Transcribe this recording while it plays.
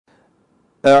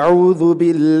أعوذ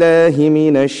بالله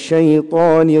من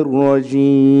الشيطان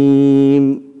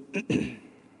الرجيم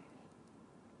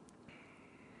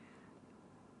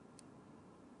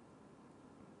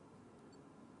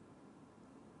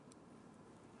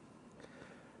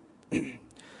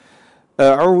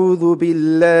أعوذ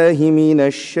بالله من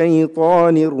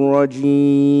الشيطان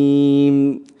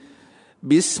الرجيم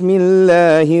بسم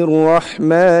الله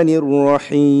الرحمن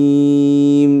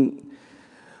الرحيم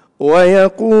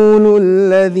ويقول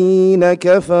الذين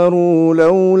كفروا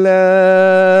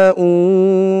لولا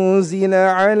أنزل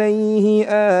عليه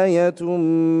آية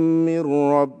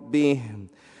من ربه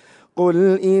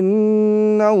قل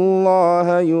إن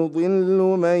الله يضل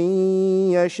من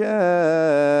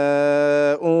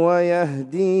يشاء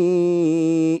ويهدي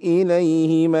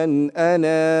إليه من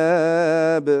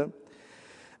أناب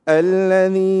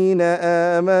الذين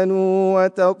آمنوا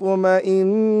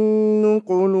وتطمئن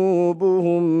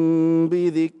قلوبهم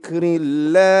بذكر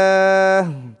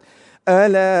الله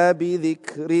ألا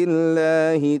بذكر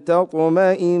الله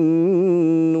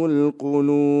تطمئن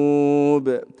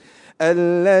القلوب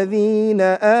الذين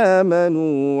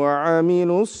آمنوا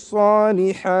وعملوا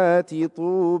الصالحات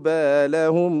طوبى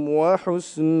لهم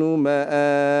وحسن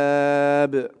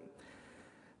مآب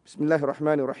بسم الله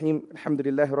الرحمن الرحيم الحمد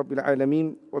لله رب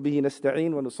العالمين وبه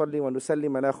نستعين ونصلي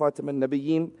ونسلم على خاتم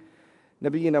النبيين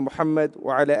نبينا محمد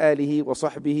وعلى آله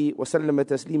وصحبه وسلم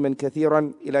تسليما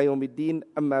كثيرا إلى يوم الدين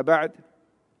أما بعد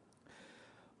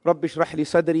رب اشرح لي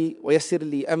صدري ويسر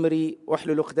لي أمري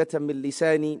واحلل عقدة من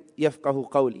لساني يفقه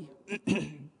قولي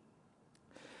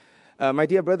My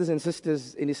dear brothers and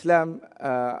sisters in Islam,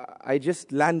 I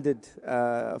just landed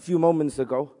a few moments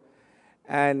ago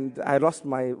and I lost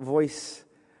my voice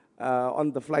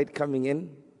on the flight coming in.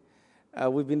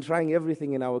 We've been trying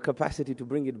everything in our capacity to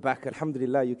bring it back.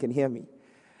 Alhamdulillah, you can hear me.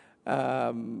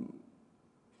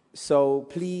 So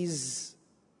please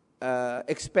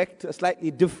expect a slightly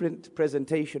different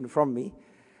presentation from me.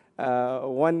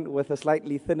 One with a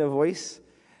slightly thinner voice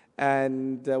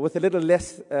and with a little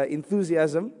less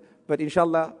enthusiasm. But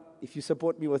inshallah, if you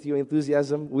support me with your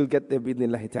enthusiasm, we'll get there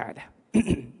bidnillahi ta'ala.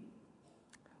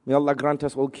 May Allah grant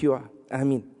us all cure.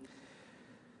 Ameen.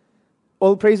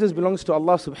 All praises belongs to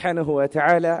Allah subhanahu wa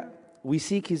ta'ala. We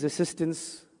seek His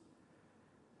assistance,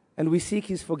 and we seek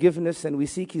His forgiveness, and we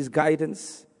seek His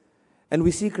guidance, and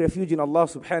we seek refuge in Allah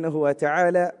subhanahu wa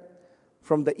ta'ala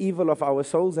from the evil of our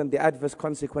souls and the adverse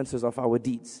consequences of our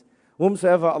deeds.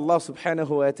 Whomsoever Allah subhanahu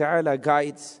wa ta'ala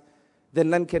guides,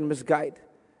 then none can misguide.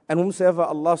 And whomsoever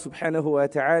Allah subhanahu wa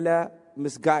ta'ala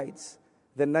misguides,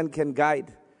 then none can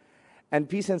guide. And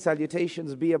peace and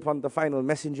salutations be upon the final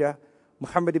messenger,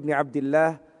 Muhammad ibn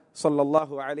Abdullah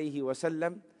sallallahu alayhi wa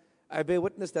sallam. I bear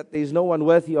witness that there is no one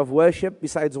worthy of worship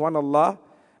besides one Allah,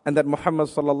 and that Muhammad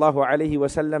sallallahu alayhi wa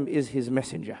sallam is his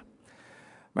messenger.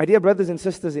 My dear brothers and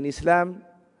sisters in Islam,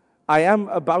 I am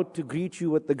about to greet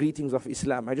you with the greetings of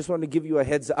Islam. I just want to give you a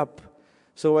heads up.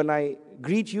 So when I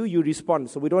greet you, you respond.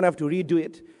 So we don't have to redo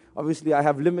it. Obviously, I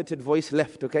have limited voice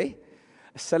left, okay?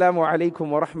 Assalamu alaikum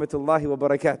wa rahmatullahi wa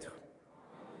barakatuh.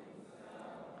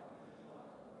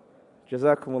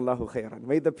 Jazakumullahu khairan.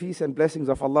 May the peace and blessings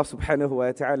of Allah subhanahu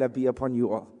wa ta'ala be upon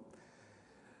you all.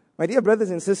 My dear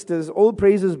brothers and sisters, all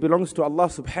praises belongs to Allah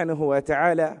subhanahu wa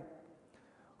ta'ala,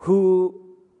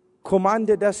 who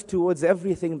commanded us towards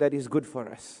everything that is good for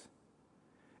us.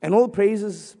 And all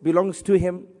praises belongs to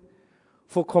Him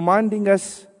for commanding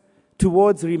us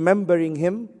towards remembering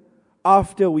Him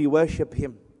after we worship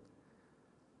Him.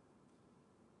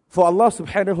 For Allah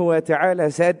subhanahu wa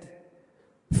ta'ala said,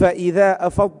 فَإِذَا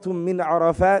أَفَضْتُم مِّنْ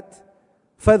عَرَفَاتٍ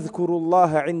فَاذْكُرُوا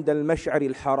اللَّهَ عِنْدَ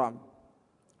الْمَشْعَرِ الْحَرَامِ.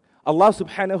 Allah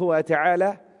subhanahu wa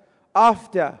ta'ala,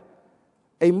 after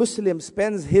a Muslim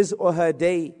spends his or her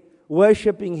day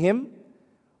worshipping Him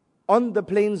on the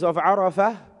plains of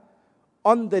Arafah,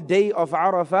 on the day of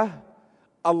Arafah,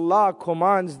 Allah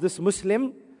commands this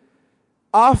Muslim,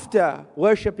 after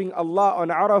worshipping Allah on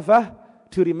Arafah,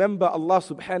 to remember Allah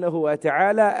subhanahu wa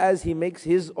ta'ala as he makes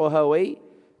his or her way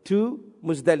to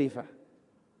Muzdalifah.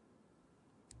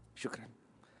 Shukran.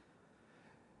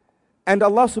 And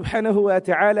Allah subhanahu wa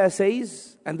ta'ala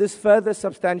says, and this further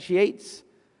substantiates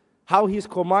how He's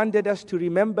commanded us to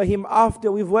remember Him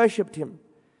after we've worshipped Him.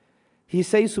 He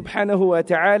says subhanahu wa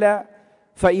ta'ala,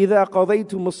 فَإِذَا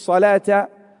قَضَيْتُمُ الصَّلَاةَ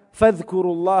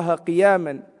فَاذْكُرُوا اللَّهَ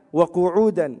قِيَامًا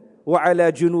وَقُعُودًا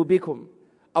وَعَلَى جُنُوبِكُمْ.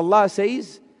 Allah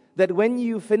says that when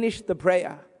you finish the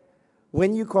prayer,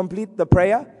 when you complete the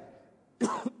prayer,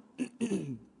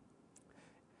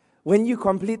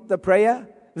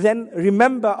 then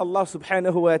remember Allah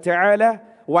subhanahu wa ta'ala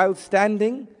while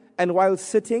standing and while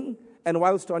sitting and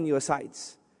whilst on your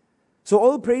sides. So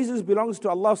all praises belongs to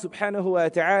Allah subhanahu wa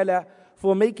ta'ala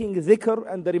for making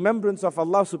dhikr and the remembrance of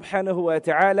Allah subhanahu wa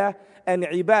ta'ala an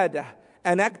ibadah,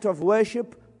 an act of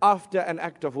worship after an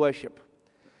act of worship.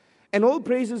 And all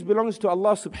praises belongs to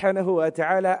Allah subhanahu wa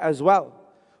ta'ala as well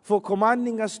for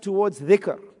commanding us towards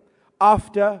dhikr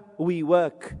after we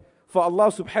work. For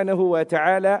Allah subhanahu wa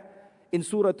ta'ala in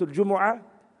Surah Al-Jumu'ah,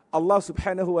 Allah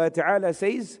subhanahu wa ta'ala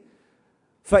says,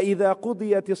 فَإِذَا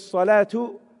قُضِيَتِ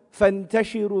الصَّلَاةُ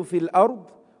فَانْتَشِرُوا فِي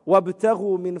الْأَرْضِ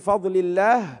وَابْتَغُوا مِنْ فَضْلِ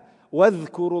اللَّهِ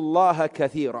وَاذْكُرُوا اللَّهَ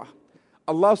كَثِيرًا.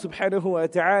 Allah subhanahu wa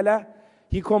ta'ala,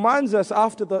 He commands us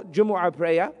after the Jumu'ah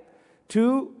prayer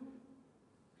to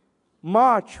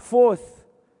march forth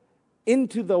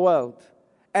into the world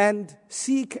and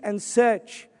seek and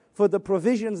search for the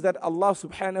provisions that Allah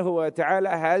subhanahu wa ta'ala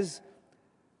has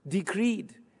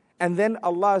decreed. And then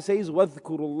Allah says,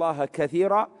 وَاذْكُرُوا اللَّهَ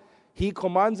كَثِيرًا. He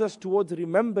commands us towards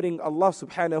remembering Allah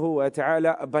subhanahu wa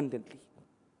ta'ala abundantly.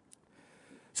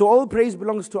 So all praise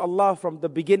belongs to Allah from the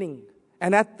beginning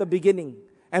and at the beginning.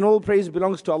 And all praise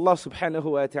belongs to Allah subhanahu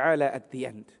wa ta'ala at the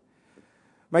end.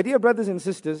 My dear brothers and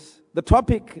sisters, the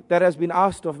topic that has been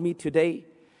asked of me today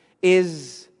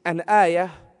is an ayah,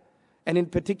 and in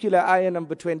particular ayah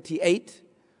number 28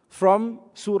 from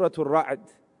Surah Al-Ra'd.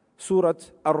 Surah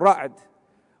Al-Ra'd,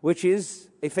 which is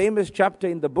a famous chapter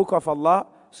in the book of Allah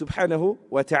subhanahu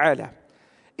wa ta'ala.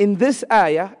 In this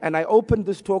ayah, and I opened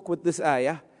this talk with this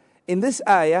ayah, in this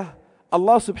ayah,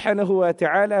 Allah subhanahu wa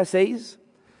ta'ala says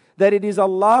that it is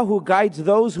Allah who guides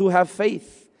those who have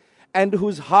faith and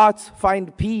whose hearts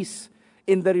find peace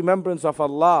in the remembrance of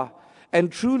Allah.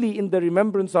 And truly in the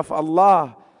remembrance of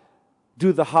Allah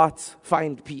do the hearts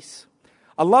find peace.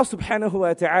 Allah subhanahu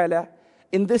wa ta'ala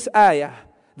in this ayah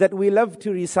that we love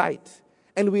to recite,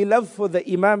 and we love for the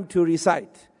Imam to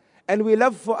recite, and we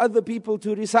love for other people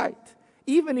to recite,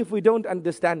 even if we don't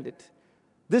understand it.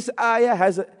 This ayah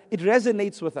it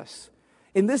resonates with us.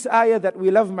 In this ayah that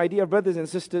we love, my dear brothers and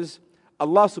sisters,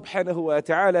 Allah subhanahu wa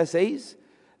ta'ala says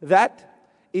that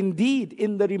indeed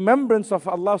in the remembrance of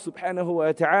Allah subhanahu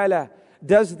wa ta'ala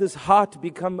does this heart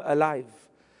become alive.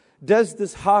 Does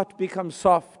this heart become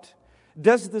soft?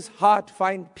 Does this heart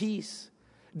find peace?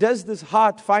 Does this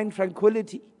heart find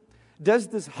tranquility? Does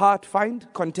this heart find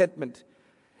contentment?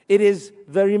 It is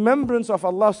the remembrance of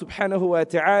Allah subhanahu wa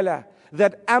ta'ala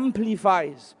that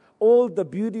amplifies all the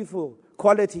beautiful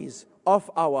qualities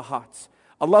of our hearts.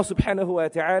 Allah subhanahu wa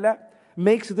ta'ala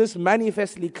makes this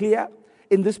manifestly clear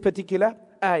in this particular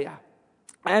ayah.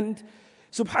 And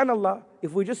subhanallah,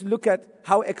 if we just look at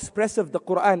how expressive the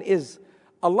Quran is,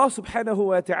 Allah subhanahu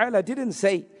wa ta'ala didn't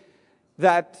say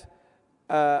that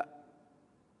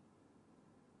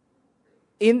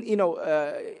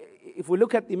if we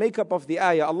look at the makeup of the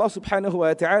ayah, Allah subhanahu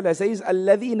wa ta'ala says,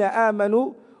 الَّذِينَ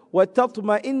آمَنُوا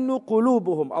وَتَطْمَئِنُّ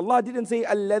قُلُوبُهُم. Allah didn't say,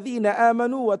 الَّذِينَ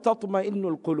آمَنُوا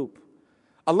وَتَطْمَئِنُّ الْقُلُوبُ.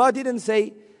 Allah didn't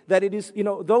say that it is,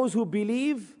 those who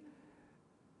believe,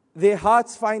 their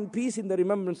hearts find peace in the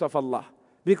remembrance of Allah.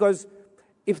 Because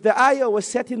if the ayah was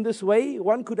set in this way,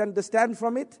 one could understand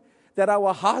from it that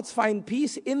our hearts find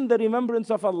peace in the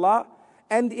remembrance of Allah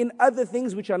and in other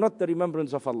things which are not the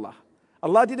remembrance of Allah.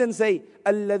 Allah didn't say,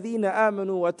 الَّذِينَ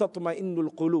آمَنُوا وَتَطْمَئِنُّ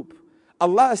الْقُلُوبُ.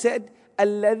 Allah said,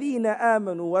 الَّذِينَ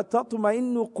آمَنُوا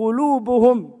وَتَطْمَئِنُّ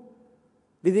قُلُوبُهُم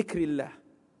بِذِكْرِ اللَّهِ.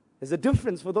 There's a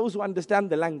difference for those who understand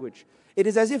the language. It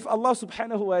is as if Allah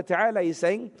subhanahu wa ta'ala is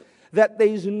saying that there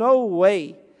is no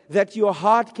way that your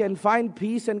heart can find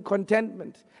peace and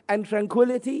contentment and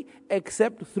tranquility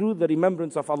except through the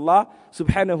remembrance of Allah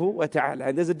subhanahu wa ta'ala.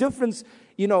 And there's a difference,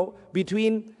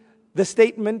 between the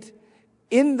statement,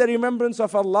 in the remembrance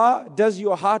of Allah, does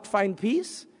your heart find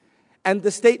peace? And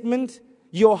the statement,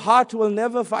 your heart will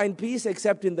never find peace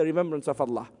except in the remembrance of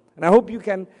Allah. And I hope you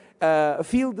can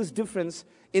feel this difference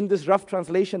in this rough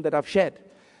translation that I've shared.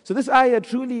 So this ayah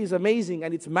truly is amazing,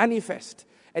 and it's manifest,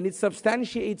 and it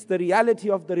substantiates the reality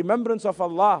of the remembrance of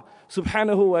Allah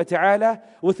subhanahu wa ta'ala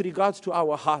with regards to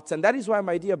our hearts. And that is why,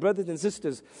 my dear brothers and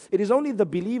sisters, it is only the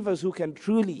believers who can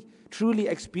truly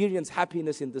experience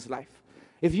happiness in this life.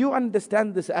 If you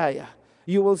understand this ayah,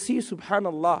 you will see,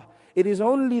 subhanallah, it is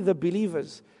only the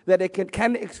believers that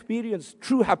can experience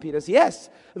true happiness. Yes,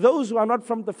 those who are not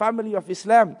from the family of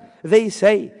Islam, they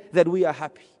say that we are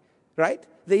happy, right?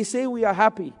 They say we are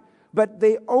happy, but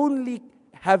they only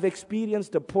have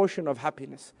experienced a portion of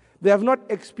happiness. They have not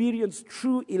experienced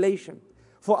true elation.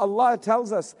 For Allah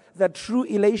tells us that true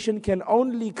elation can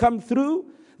only come through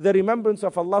the remembrance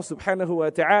of Allah subhanahu wa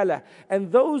ta'ala.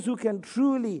 And those who can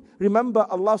truly remember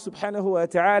Allah subhanahu wa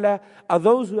ta'ala are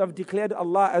those who have declared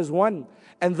Allah as one,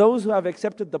 and those who have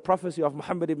accepted the prophecy of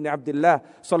Muhammad ibn Abdullah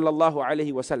sallallahu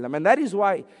alayhi wa sallam. And that is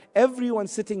why everyone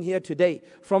sitting here today,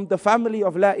 from the family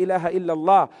of La ilaha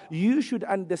illallah, you should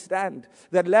understand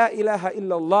that La ilaha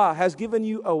illallah has given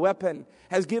you a weapon,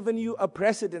 has given you a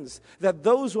precedence that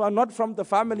those who are not from the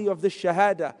family of the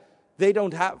Shahada, they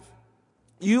don't have.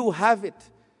 You have it.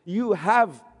 You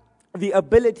have the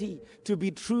ability to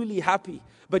be truly happy.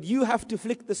 But you have to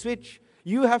flick the switch.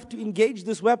 You have to engage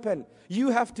this weapon. You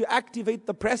have to activate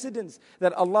the precedence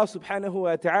that Allah subhanahu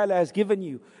wa ta'ala has given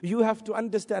you. You have to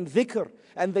understand dhikr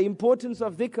and the importance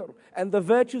of dhikr and the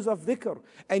virtues of dhikr.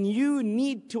 And you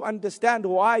need to understand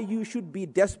why you should be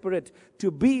desperate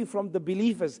to be from the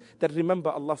believers that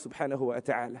remember Allah subhanahu wa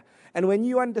ta'ala. And when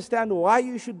you understand why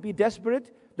you should be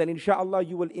desperate, then inshallah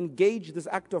you will engage this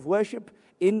act of worship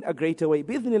in a greater way.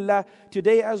 Bismillah,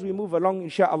 today as we move along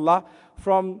inshallah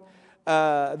from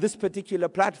this particular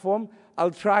platform, I'll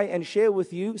try and share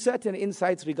with you certain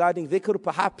insights regarding dhikr.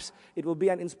 Perhaps it will be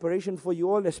an inspiration for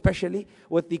you all, especially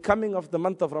with the coming of the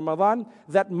month of Ramadan,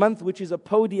 that month which is a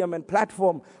podium and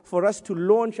platform for us to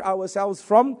launch ourselves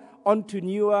from onto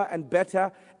newer and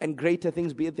better and greater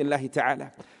things, bi'idhnillahi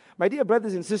ta'ala. My dear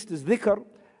brothers and sisters, dhikr,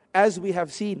 as we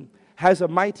have seen, has a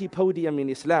mighty podium in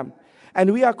Islam,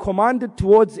 and we are commanded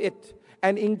towards it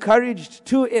and encouraged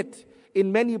to it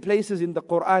in many places in the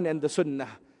Quran and the Sunnah,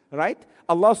 right?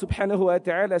 Allah subhanahu wa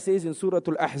ta'ala says in Surah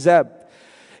Al-Ahzab,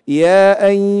 يَا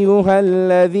أَيُّهَا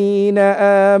الَّذِينَ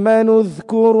آمَنُوا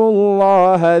اذْكُرُوا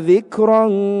اللَّهَ ذِكْرًا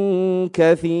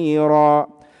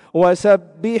كَثِيرًا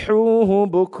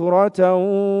وَسَبِّحُوهُ بُكْرَةً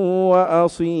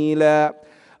وَأَصِيلًا.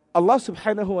 Allah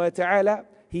subhanahu wa ta'ala,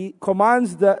 He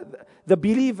commands the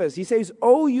believers. He says,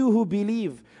 "O you who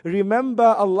believe, remember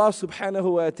Allah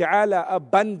subhanahu wa ta'ala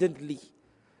abundantly."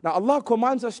 Now Allah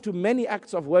commands us to many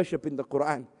acts of worship in the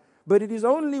Quran, but it is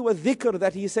only with dhikr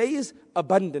that He says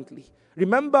abundantly.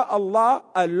 Remember Allah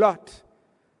a lot.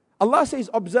 Allah says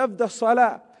observe the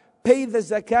salah, pay the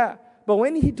zakah. But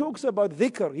when He talks about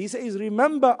dhikr, He says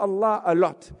remember Allah a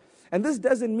lot. And this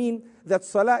doesn't mean that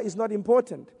salah is not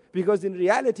important, because in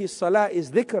reality salah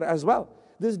is dhikr as well.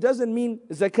 This doesn't mean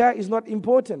zakah is not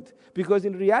important, because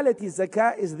in reality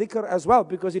zakah is dhikr as well,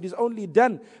 because it is only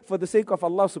done for the sake of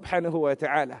Allah subhanahu wa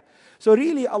ta'ala. So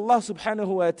really Allah subhanahu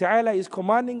wa ta'ala is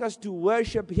commanding us to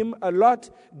worship Him a lot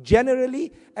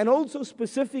generally, and also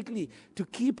specifically to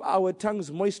keep our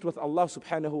tongues moist with Allah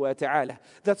subhanahu wa ta'ala.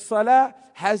 That salah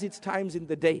has its times in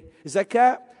the day,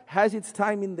 zakah has its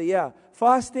time in the year,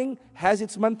 fasting has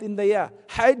its month in the year,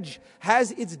 hajj has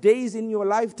its days in your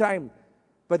lifetime.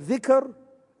 But dhikr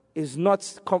is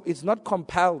not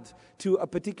compelled to a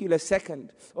particular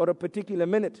second or a particular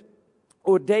minute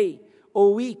or day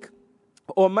or week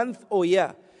or month or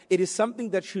year. It is something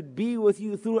that should be with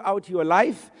you throughout your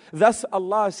life. Thus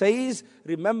Allah says,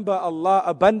 remember Allah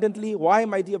abundantly. Why,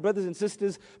 my dear brothers and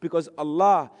sisters? Because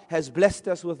Allah has blessed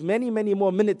us with many, many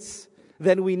more minutes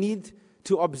than we need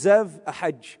to observe a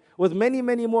hajj, with many,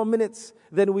 many more minutes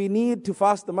than we need to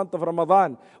fast the month of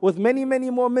Ramadan, with many, many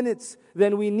more minutes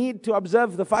than we need to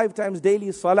observe the 5 times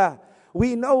daily salah.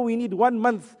 We know we need 1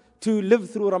 month to live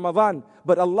through Ramadan,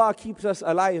 but Allah keeps us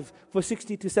alive for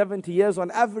 60 to 70 years on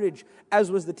average,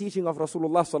 as was the teaching of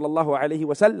Rasulullah sallallahu alaihi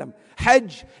wasallam.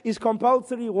 Hajj is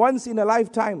compulsory once in a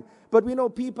lifetime, but we know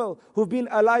people who've been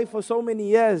alive for so many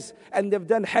years and they've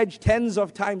done Hajj tens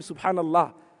of times,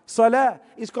 subhanallah. Salah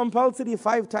is compulsory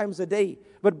 5 times a day.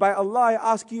 But by Allah, I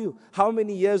ask you, how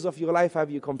many years of your life have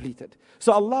you completed?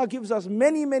 So Allah gives us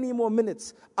many, many more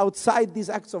minutes outside these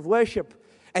acts of worship.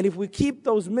 And if we keep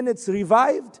those minutes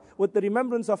revived with the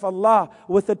remembrance of Allah,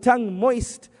 with the tongue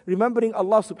moist, remembering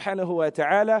Allah subhanahu wa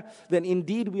ta'ala, then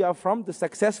indeed we are from the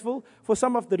successful, for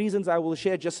some of the reasons I will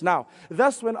share just now.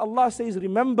 Thus, when Allah says,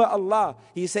 remember Allah,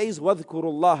 He says, وَاذْكُرُوا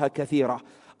اللَّهَ كَثِيرًا.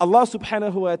 Allah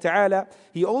subhanahu wa ta'ala,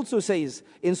 He also says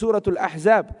in Surah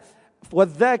Al-Ahzab,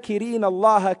 وَالذَّاكِرِينَ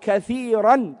اللَّهَ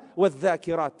كَثِيرًا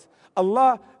وَالذَّاكِرَاتِ.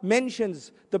 Allah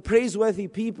mentions the praiseworthy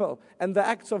people and the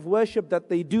acts of worship that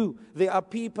they do. They are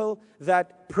people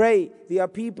that pray. They are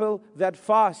people that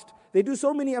fast. They do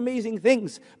so many amazing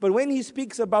things. But when He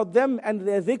speaks about them and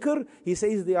their dhikr, He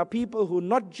says they are people who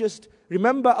not just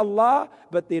remember Allah,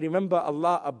 but they remember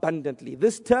Allah abundantly.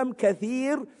 This term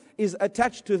kathir is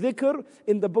attached to dhikr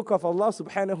in the book of Allah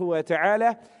subhanahu wa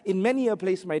ta'ala in many a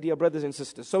place, my dear brothers and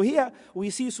sisters. So here we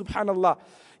see, subhanallah,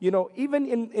 even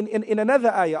in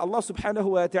another ayah, Allah subhanahu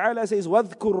wa ta'ala says,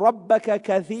 وَاذْكُرْ رَبَّكَ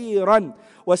كَثِيرًا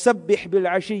وَسَبِّحْ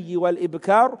بِالْعَشِيِّ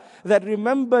وَالْإِبْكَارِ. That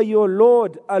remember your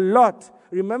Lord a lot.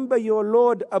 remember your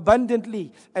Lord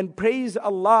abundantly, and praise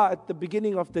Allah at the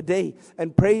beginning of the day,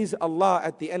 and praise Allah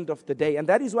at the end of the day. And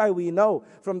that is why we know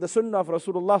from the sunnah of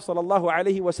Rasulullah sallallahu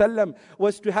alaihi wasallam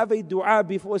was to have a dua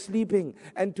before sleeping,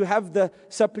 and to have the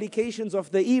supplications of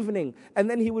the evening. And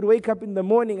then he would wake up in the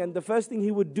morning, and the first thing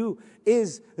he would do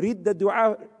is read the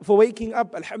dua for waking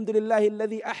up. Alhamdulillahi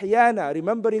alladhi ahyana,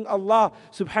 remembering Allah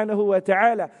subhanahu wa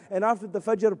ta'ala. And after the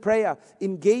Fajr prayer,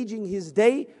 engaging his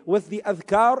day with the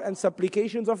adhkar and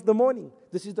supplications of the morning.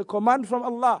 This is the command from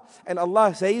Allah. And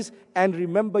Allah says, and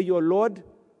remember your Lord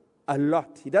a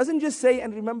lot. He doesn't just say,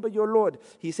 and remember your Lord.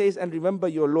 He says, and remember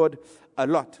your Lord a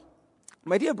lot.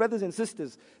 My dear brothers and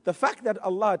sisters, the fact that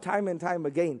Allah time and time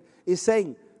again is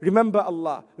saying, remember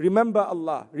Allah, remember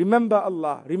Allah, remember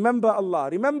Allah, remember Allah,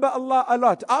 remember Allah a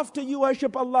lot. After you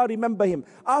worship Allah, remember Him.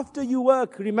 After you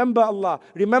work, remember Allah,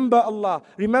 remember Allah,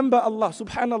 remember Allah,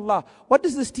 subhanallah. What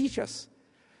does this teach us?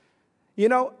 You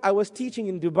know, I was teaching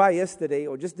in Dubai yesterday,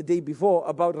 or just the day before,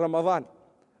 about Ramadan.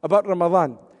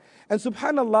 And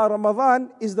subhanallah,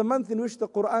 Ramadan is the month in which the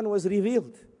Quran was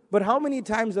revealed. But how many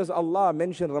times does Allah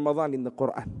mention Ramadan in the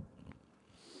Quran?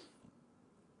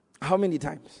 How many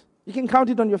times? You can count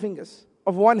it on your fingers,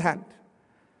 of one hand.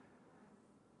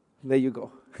 There you go.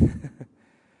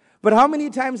 But how many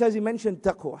times has He mentioned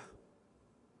taqwa?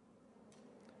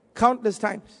 Countless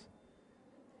times.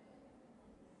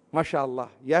 MashaAllah.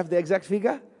 You have the exact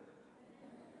figure?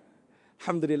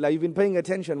 Alhamdulillah, you've been paying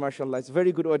attention, mashallah. It's a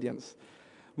very good audience.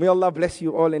 May Allah bless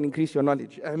you all and increase your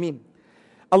knowledge. Ameen.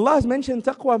 Allah has mentioned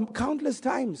taqwa countless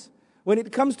times. When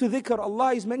it comes to dhikr,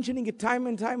 Allah is mentioning it time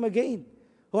and time again.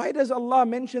 Why does Allah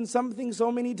mention something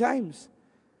so many times?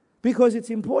 Because it's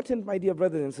important, my dear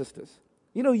brothers and sisters.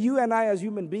 You know, you and I as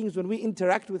human beings, when we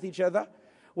interact with each other,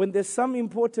 when there's some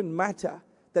important matter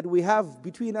that we have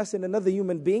between us and another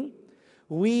human being,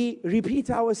 we repeat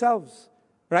ourselves,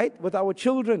 right? With our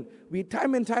children, we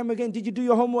time and time again, did you do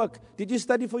your homework? Did you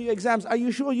study for your exams? Are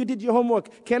you sure you did your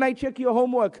homework? Can I check your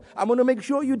homework? I'm going to make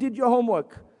sure you did your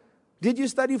homework. Did you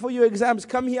study for your exams?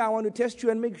 Come here, I want to test you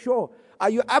and make sure. Are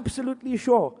you absolutely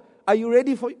sure? Are you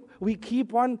ready for... We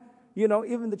keep on, you know,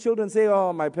 even the children say,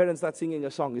 oh, my parents start singing a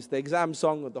song. It's the exam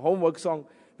song or the homework song.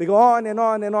 They go on and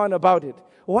on and on about it.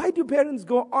 Why do parents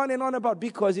go on and on about it?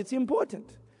 Because it's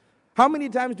important. How many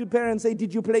times do parents say,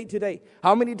 did you play today?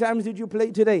 How many times did you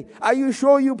play today? Are you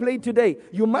sure you played today?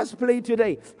 You must play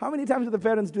today. How many times do the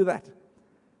parents do that?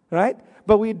 Right?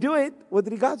 But we do it with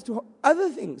regards to other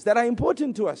things that are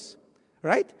important to us.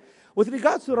 Right? With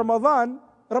regards to Ramadan,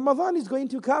 Ramadan is going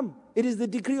to come. It is the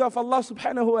decree of Allah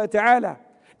subhanahu wa ta'ala.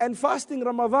 And fasting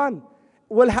Ramadan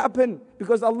will happen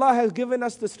because Allah has given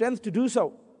us the strength to do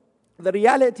so. The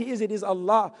reality is it is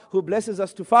Allah who blesses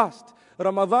us to fast.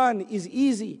 Ramadan is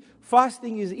easy,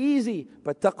 fasting is easy,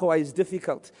 but taqwa is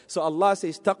difficult. So Allah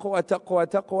says taqwa, taqwa,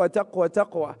 taqwa, taqwa,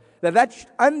 taqwa. That should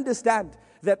understand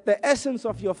that the essence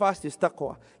of your fast is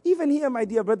taqwa. Even here, my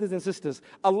dear brothers and sisters,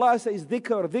 Allah says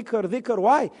dhikr, dhikr, dhikr.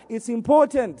 Why? It's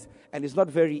important and it's not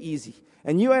very easy.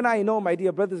 And you and I know, my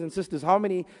dear brothers and sisters, how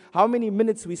many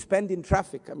minutes we spend in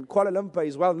traffic. I mean, Kuala Lumpur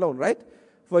is well known, right?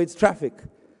 For its traffic.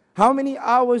 How many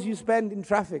hours you spend in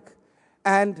traffic?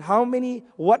 And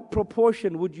what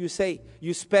proportion would you say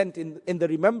you spent in the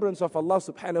remembrance of Allah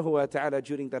subhanahu wa ta'ala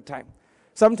during that time?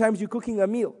 Sometimes you're cooking a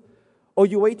meal, or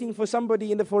you're waiting for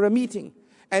somebody for a meeting.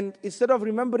 And instead of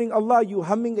remembering Allah, you're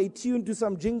humming a tune to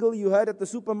some jingle you heard at the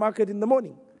supermarket in the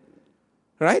morning.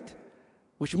 Right?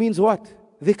 Which means what?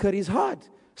 Dhikr is hard.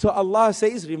 So Allah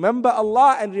says, remember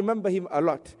Allah and remember Him a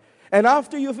lot. And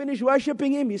after you finish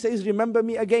worshipping Him, He says, remember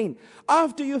me again.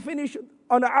 After you finish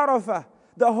on Arafah,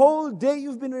 the whole day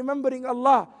you've been remembering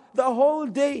Allah. The whole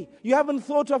day. You haven't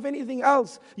thought of anything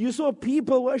else. You saw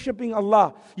people worshipping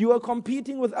Allah. You were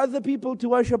competing with other people to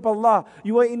worship Allah.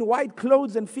 You were in white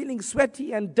clothes and feeling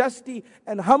sweaty and dusty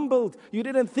and humbled. You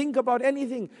didn't think about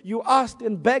anything. You asked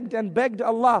and begged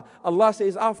Allah. Allah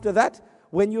says after that,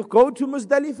 when you go to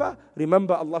Muzdalifah,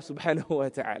 remember Allah subhanahu wa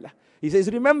ta'ala. He says,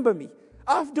 remember me.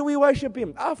 After we worship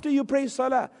Him, after you pray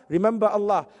salah, remember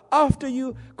Allah. After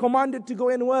you commanded to go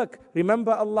and work,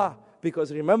 remember Allah.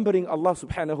 Because remembering Allah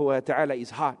subhanahu wa ta'ala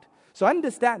is hard. So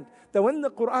understand that when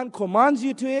the Quran commands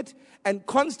you to it and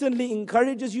constantly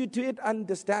encourages you to it,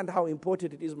 understand how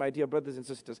important it is, my dear brothers and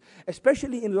sisters.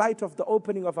 Especially in light of the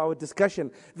opening of our discussion,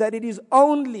 that it is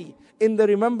only in the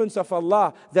remembrance of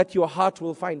Allah that your heart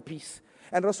will find peace.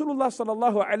 And Rasulullah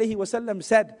sallallahu alayhi wasallam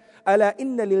said, "Ala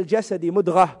inna lil jasadi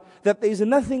mudghah," that there is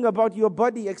nothing about your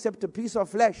body except a piece of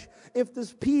flesh. If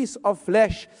this piece of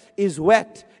flesh is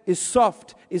wet, is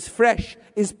soft, is fresh,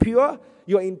 is pure,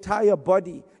 your entire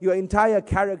body, your entire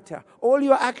character, all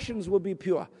your actions will be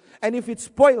pure. And if it's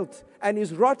spoilt and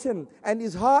is rotten and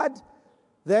is hard,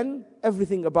 then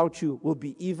everything about you will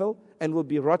be evil and will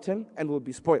be rotten and will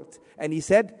be spoilt. And he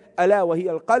said, "Ala wa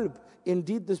hiya al-qalb,"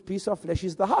 indeed this piece of flesh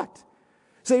is the heart.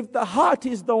 So if the heart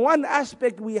is the one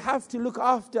aspect we have to look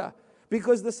after,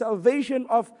 because the salvation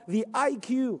of the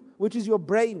IQ, which is your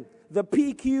brain, the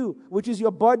PQ, which is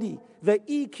your body, the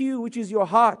EQ, which is your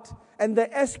heart, and the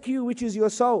SQ, which is your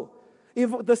soul,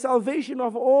 if the salvation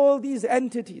of all these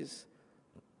entities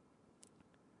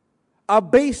are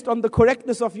based on the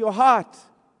correctness of your heart,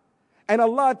 and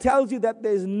Allah tells you that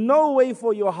there is no way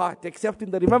for your heart except in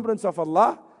the remembrance of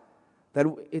Allah,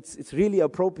 then it's really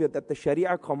appropriate that the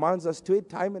Sharia commands us to it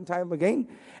time and time again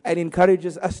and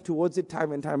encourages us towards it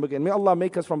time and time again. May Allah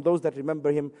make us from those that remember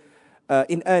Him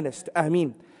in earnest.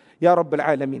 Ameen. Ya Rabbil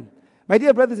Alameen. My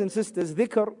dear brothers and sisters,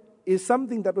 dhikr is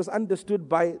something that was understood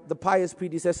by the pious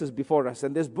predecessors before us,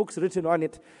 and there's books written on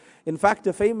it. In fact,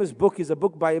 a famous book is a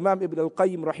book by Imam Ibn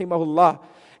al-Qayyim rahimahullah.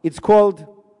 It's called,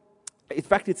 in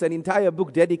fact, it's an entire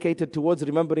book dedicated towards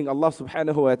remembering Allah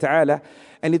subhanahu wa ta'ala,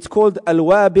 and it's called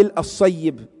Al-Wabil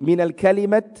As-Sayyib Min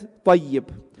Al-Kalimat Tayyib.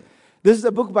 This is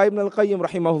a book by Ibn al-Qayyim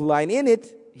rahimahullah, and in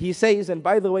it he says, and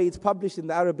by the way, it's published in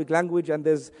the Arabic language, and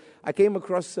I came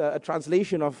across a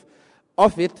translation of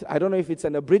it. I don't know if it's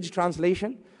an abridged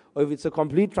translation or if it's a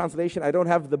complete translation. I don't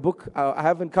have the book. I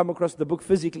haven't come across the book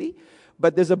physically,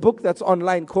 but there's a book that's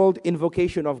online called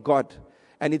Invocation of God.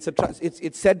 And it's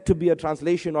said to be a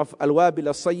translation of Al-Wabil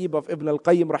As-Sayyib of Ibn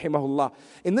al-Qayyim rahimahullah.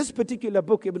 In this particular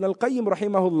book, Ibn al-Qayyim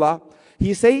rahimahullah,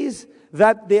 he says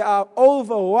that there are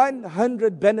over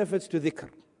 100 benefits to dhikr.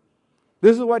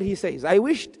 This is what he says. I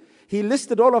wished he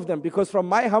listed all of them, because from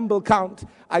my humble count,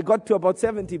 I got to about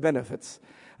 70 benefits,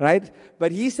 right?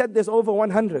 But he said there's over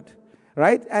 100,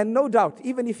 right? And no doubt,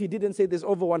 even if he didn't say there's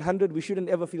over 100, we shouldn't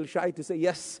ever feel shy to say,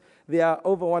 yes, there are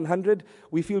over 100.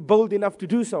 We feel bold enough to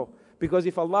do so. Because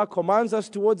if Allah commands us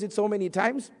towards it so many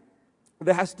times,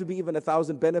 there has to be even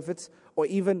 1,000 benefits or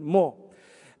even more.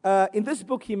 In this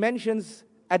book, he mentions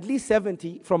at least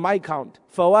 70, from my count,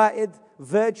 fawaid,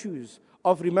 virtues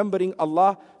of remembering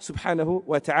Allah subhanahu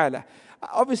wa ta'ala.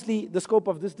 Obviously, the scope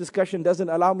of this discussion doesn't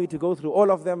allow me to go through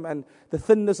all of them, and the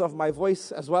thinness of my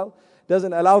voice as well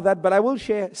doesn't allow that, but I will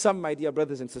share some, my dear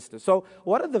brothers and sisters. So,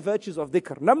 what are the virtues of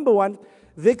dhikr? Number one,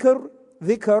 dhikr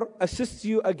assists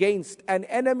you against an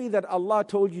enemy that Allah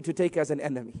told you to take as an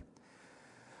enemy.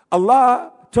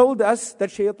 Allah told us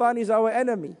that shaitan is our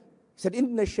enemy. He said,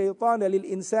 إِنَّ الشَّيْطَانَ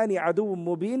لِلْإِنسَانِ عَدُوٌ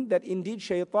مُبِينٌ, that indeed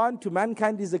shaitan to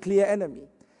mankind is a clear enemy.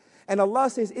 And Allah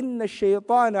says, إِنَّ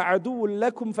الشَّيْطَانَ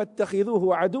عَدُوٌ لَكُمْ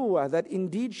فَاتَّخِذُوهُ عَدُوًّا, that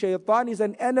indeed shaitan is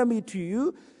an enemy to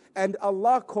you, and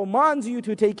Allah commands you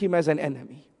to take him as an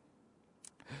enemy.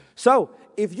 So,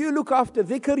 if you look after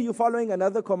dhikr, you're following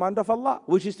another command of Allah,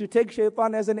 which is to take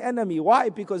shaitan as an enemy. Why?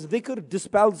 Because dhikr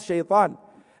dispels shaitan.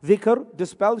 Dhikr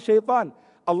dispels shaitan.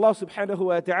 Allah subhanahu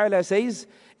wa ta'ala says,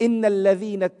 إِنَّ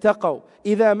الَّذِينَ اتَّقَوْا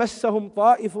إِذَا مَسَّهُمْ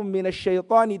طَائِفٌ مِّنَ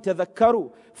الشَّيْطَانِ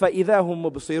تَذَكَّرُوا فَإِذَا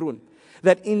هُمْ مُبْصِرُونَ.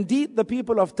 That indeed the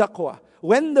people of taqwa,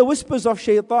 when the whispers of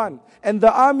shaitan and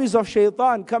the armies of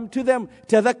shaitan come to them,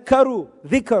 تَذَكَّرُوا,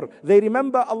 dhikr, they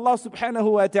remember Allah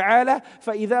subhanahu wa ta'ala,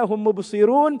 فَإِذَا هُمْ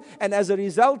مُبْصِرُونَ, and as a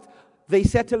result, they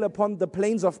settle upon the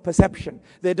planes of perception.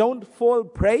 They don't fall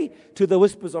prey to the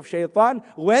whispers of shaitan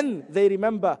when they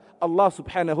remember Allah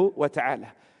subhanahu wa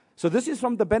ta'ala. So this is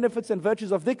from the benefits and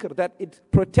virtues of dhikr, that it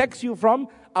protects you from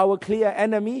our clear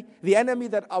enemy, the enemy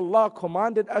that Allah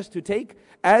commanded us to take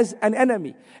as an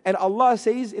enemy. And Allah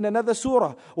says in another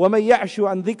surah, وَمَنْ يَعْشُ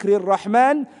عَنْ ذِكْرِ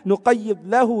الرَّحْمَنِ نُقَيِّضْ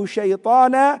لَهُ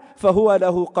شَيْطَانًا فَهُوَ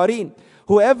لَهُ قَرِينٌ.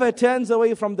 Whoever turns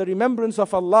away from the remembrance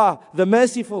of Allah, the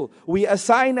merciful, we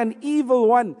assign an evil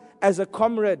one as a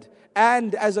comrade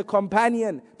and as a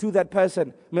companion to that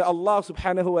person. May Allah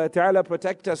subhanahu wa ta'ala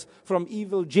protect us from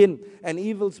evil jinn and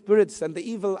evil spirits and the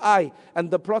evil eye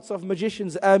and the plots of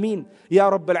magicians. Ameen. Ya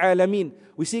Rabbil Alameen.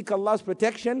 We seek Allah's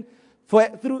protection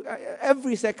through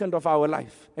every second of our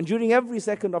life, and during every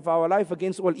second of our life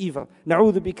against all evil.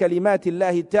 Na'udhu bi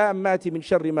kalimatillahi tammati min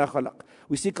sharri ma khalaq.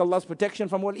 We seek Allah's protection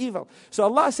from all evil. So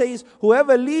Allah says,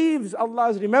 whoever leaves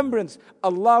Allah's remembrance,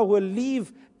 Allah will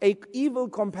leave an evil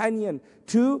companion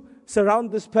to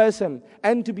surround this person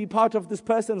and to be part of this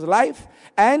person's life.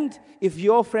 And if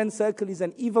your friend circle is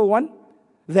an evil one,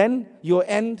 then your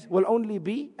end will only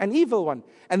be an evil one.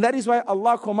 And that is why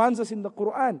Allah commands us in the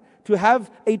Quran to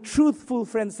have a truthful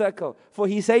friend circle. For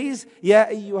He says, Ya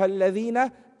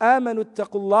ayyuhalladhina amanu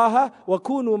ittaqullaha wa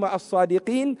kunu ma'as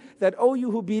sadiqeen, that O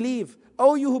you who believe,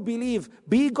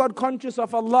 be God conscious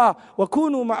of Allah, wa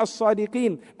kunu ma'as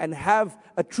sadiqeen, and have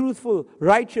a truthful,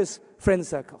 righteous friend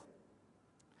circle.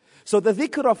 So the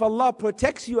dhikr of Allah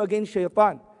protects you against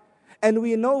shaitan. And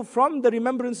we know from the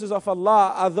remembrances of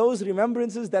Allah are those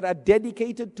remembrances that are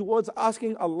dedicated towards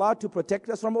asking Allah to protect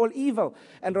us from all evil.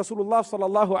 And Rasulullah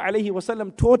sallallahu alaihi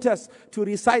wasallam taught us to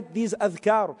recite these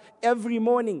adhkar every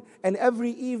morning and every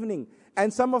evening.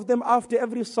 And some of them after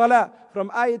every salah,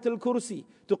 from Ayat al-Kursi,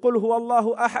 to Qul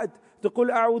huwallahu ahad, to Qul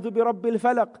a'udhu bi rabbil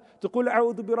falaq, to Qul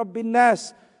a'udhu bi rabbin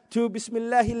nas, to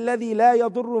Bismillahi alladhi la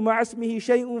yadurru ma'asmihi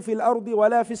shay'un fil ardi wa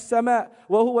la fis sama'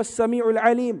 wa huwa as-sami'ul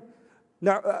alim.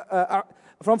 Now,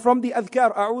 from the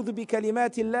adhkar, أعوذ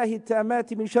بكلمات الله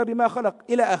التامات من شر ما خلق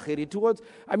إلى آخره. Towards,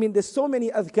 there's so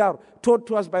many adhkar taught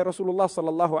to us by Rasulullah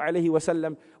sallallahu alaihi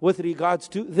wasallam with regards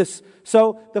to this.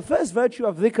 So the first virtue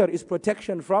of dhikr is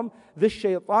protection from this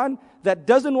shaitan that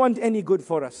doesn't want any good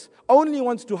for us, only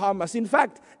wants to harm us. In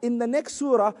fact, in the next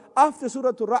surah, after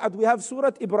Surah Al-Ra'd, we have Surah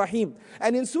Ibrahim.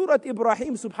 And in Surah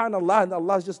Ibrahim, subhanallah, and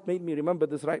Allah just made me remember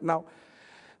this right now,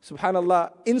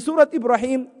 subhanallah, in Surah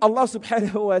Ibrahim, Allah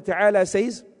subhanahu wa ta'ala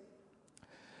says,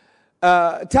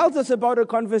 tells us about a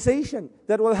conversation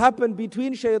that will happen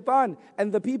between shaitan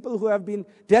and the people who have been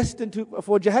destined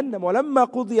for Jahannam.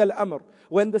 وَلَمَّا قُضِيَ الْأَمْرُ,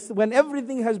 when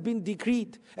everything has been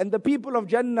decreed and the people of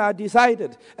Jannah are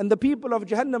decided and the people of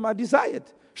Jahannam are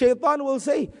decided, shaitan will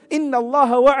say, إِنَّ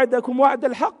اللَّهَ وَعَدَكُمْ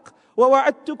وَعْدَ الْحَقِّ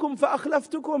وَوَعَدْتُكُمْ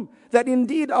فَأَخْلَفْتُكُمْ, that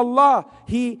indeed Allah,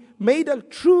 He made a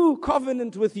true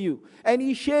covenant with you and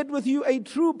He shared with you a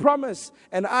true promise,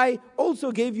 and I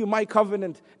also gave you my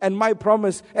covenant and my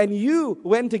promise, and you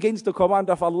went against the command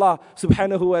of Allah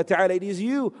subhanahu wa ta'ala. It is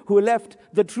you who left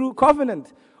the true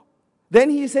covenant. Then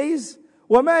He says,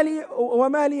 وَمَا لِي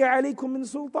عَلَيْكُمْ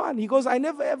مِنْ سُلْطَانٍ. He goes, I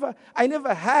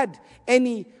never had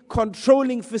any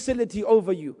controlling facility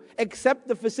over you, except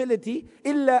the facility,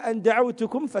 إِلَّا أَن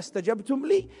دَعَوْتُكُمْ فَاسْتَجَبْتُمْ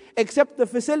لِي, except the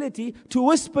facility to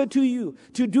whisper to you,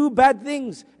 to do bad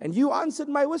things, and you answered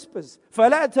my whispers.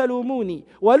 فَلَا تَلُومُونِي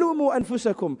وَلُومُوا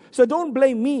أَنفُسَكُمْ. So don't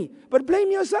blame me, but blame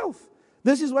yourself.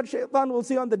 This is what shaitan will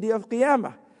say on the day of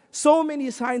Qiyamah. So many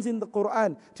signs in the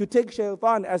Quran to take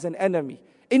shaitan as an enemy.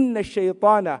 إِنَّ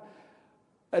الشَّيْطَانَ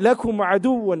لَكُمْ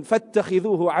عَدُوٌ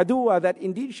فَاتَّخِذُوهُ عَدُوًا, that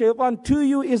indeed shaitan to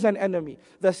you is an enemy,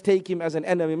 thus take him as an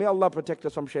enemy. May Allah protect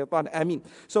us from shaitan. Ameen.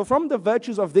 So from the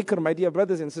virtues of dhikr, my dear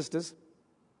brothers and sisters,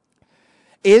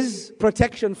 is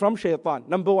protection from shaitan.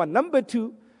 Number one. Number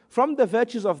two, from the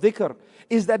virtues of dhikr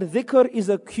is that dhikr is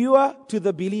a cure to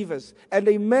the believers and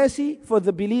a mercy for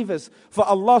the believers. For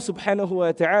Allah subhanahu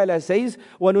wa ta'ala says,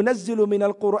 وَنُنَزِّلُ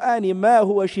مِنَ الْقُرْآنِ مَا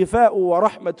هُوَ شِفَاءٌ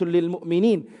وَرَحْمَةٌ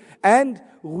لِلْمُؤْمِنِينَ. And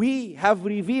we have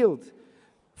revealed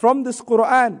from this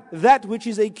Quran that which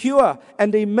is a cure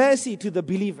and a mercy to the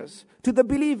believers. To the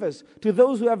believers, to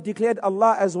those who have declared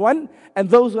Allah as one and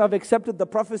those who have accepted the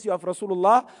prophecy of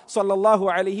Rasulullah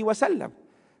sallallahu alaihi wasallam.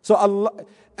 So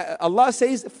Allah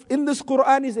says in this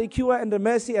Quran is a cure and a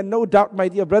mercy, and no doubt, my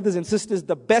dear brothers and sisters,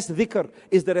 the best dhikr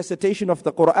is the recitation of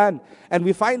the Quran. And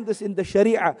we find this in the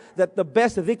Sharia, that the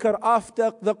best dhikr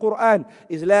after the Quran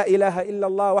is La ilaha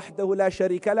illallah wahdahu la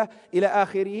sharika lah ila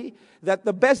akhirih. That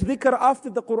the best dhikr after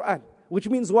the Quran, which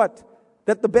means what?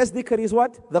 That the best dhikr is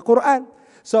what? The Quran.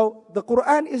 So the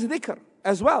Quran is dhikr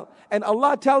as well. And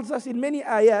Allah tells us in many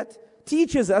ayat,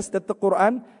 teaches us that the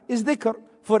Quran is dhikr.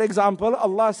 For example,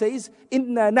 Allah says,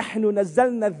 إِنَّا نَحْنُ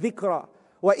نَزَّلْنَا الذِّكْرَ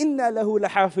وَإِنَّا لَهُ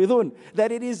لَحَافِظُونَ.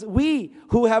 That it is we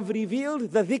who have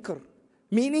revealed the dhikr,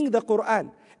 meaning the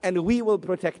Quran, and we will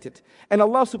protect it. And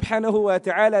Allah subhanahu wa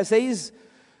ta'ala says,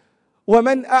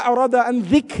 وَمَنْ أَعْرَضَ عَنْ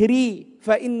ذِكْرِي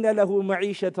فَإِنَّ لَهُ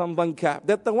مَعِيشَةً ضَنْكَا.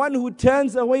 That the one who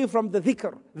turns away from the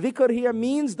dhikr. Dhikr here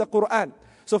means the Quran.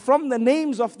 So from the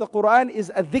names of the Quran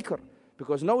is a dhikr.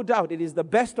 Because no doubt it is the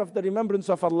best of the remembrance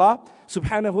of Allah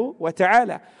subhanahu wa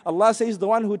ta'ala. Allah says the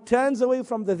one who turns away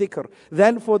from the dhikr,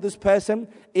 then for this person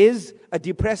is a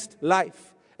depressed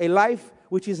life. A life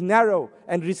which is narrow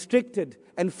and restricted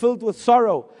and filled with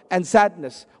sorrow and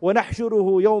sadness.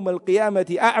 وَنَحْشُرُهُ يَوْمَ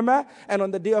الْقِيَامَةِ أَعْمَى. And on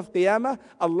the day of Qiyamah,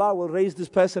 Allah will raise this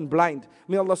person blind.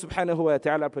 May Allah subhanahu wa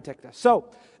ta'ala protect us. So,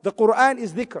 the Quran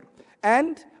is dhikr.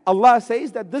 And Allah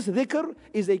says that this dhikr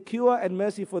is a cure and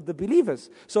mercy for the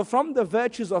believers. So from the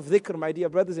virtues of dhikr, my dear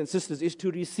brothers and sisters, is to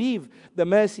receive the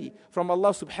mercy from Allah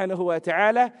subhanahu wa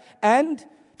ta'ala and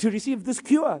to receive this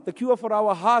cure, the cure for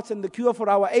our hearts and the cure for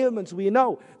our ailments. We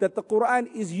know that the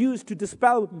Quran is used to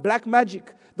dispel black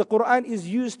magic. The Quran is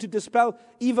used to dispel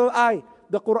evil eye.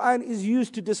 The Quran is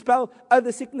used to dispel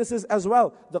other sicknesses as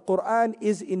well. The Quran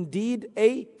is indeed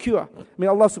a cure. May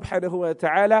Allah subhanahu wa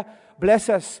ta'ala bless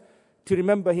us to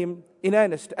remember Him in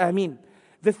earnest. Ameen.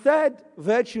 The third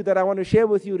virtue that I want to share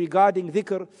with you regarding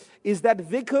dhikr is that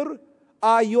dhikr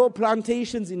are your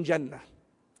plantations in Jannah.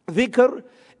 Dhikr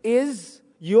is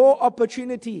your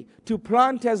opportunity to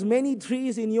plant as many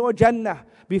trees in your Jannah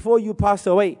before you pass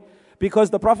away. Because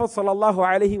the Prophet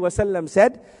ﷺ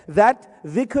said that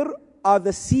dhikr are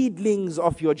the seedlings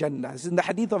of your Jannah. In the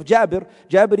hadith of Jabir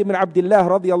ibn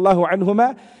Abdullah radiyallahu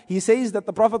anhuma, he says that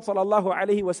the Prophet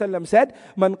ﷺ said,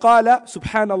 Man qala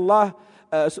subhanallah,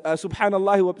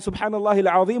 subhanallah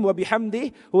al-azim wa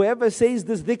bihamdi, whoever says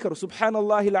this dhikr,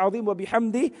 subhanallah al-azim wa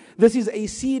bihamdi, this is a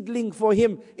seedling for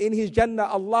him in his Jannah.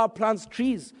 Allah plants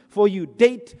trees for you,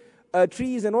 date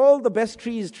trees and all the best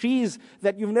trees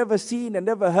that you've never seen and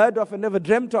never heard of and never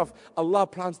dreamt of. Allah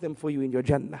plants them for you in your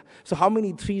Jannah. So how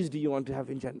many trees do you want to have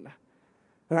in Jannah?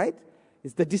 Right?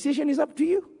 The decision is up to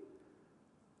you.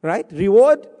 Right?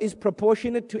 Reward is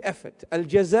proportionate to effort.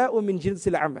 Al-jaza'u min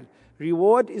jinsil amal.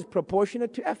 Reward is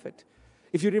proportionate to effort.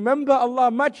 If you remember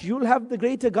Allah much, you'll have the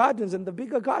greater gardens and the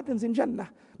bigger gardens in Jannah.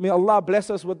 May Allah bless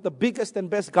us with the biggest and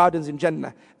best gardens in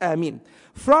Jannah. Ameen.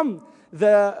 From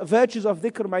the virtues of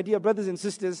dhikr, my dear brothers and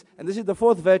sisters, and this is the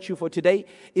fourth virtue for today,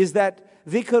 is that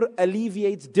dhikr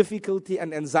alleviates difficulty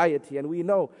and anxiety. And we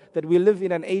know that we live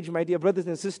in an age, my dear brothers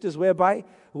and sisters, whereby,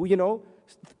 we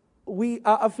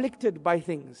are afflicted by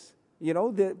things.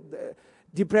 The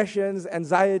depressions,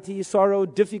 anxiety, sorrow,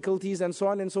 difficulties, and so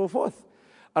on and so forth.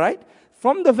 All right?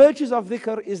 From the virtues of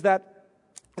dhikr is that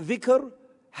dhikr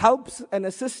helps and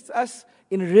assists us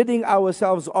in ridding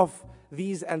ourselves of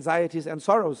these anxieties and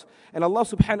sorrows. And Allah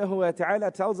subhanahu wa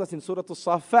ta'ala tells us in Surah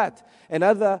As-Saffat and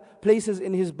other places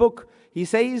in His book, He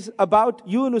says about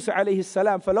Yunus alayhi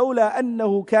salam, فَلَوْلَا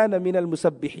أَنَّهُ كَانَ مِنَ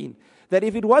الْمُسَبِّحِينَ, that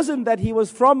if it wasn't that he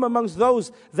was from amongst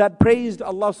those that praised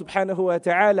Allah subhanahu wa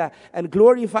ta'ala and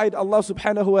glorified Allah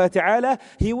subhanahu wa ta'ala,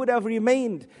 he would have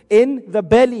remained in the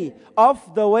belly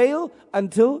of the whale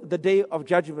until the day of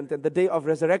judgment and the day of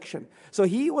resurrection. So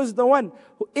he was the one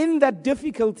who, in that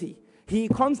difficulty, he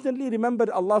constantly remembered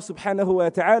Allah subhanahu wa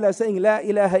ta'ala saying, La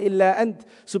ilaha illa ant,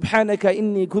 subhanaka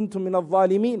inni kuntum min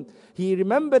al-zalimin. He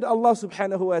remembered Allah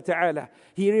subhanahu wa ta'ala.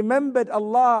 He remembered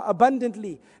Allah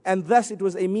abundantly. And thus it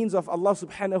was a means of Allah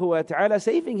subhanahu wa ta'ala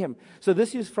saving him. So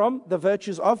this is from the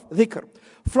virtues of dhikr.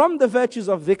 From the virtues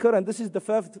of dhikr, and this is the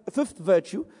fifth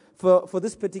virtue for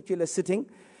this particular sitting,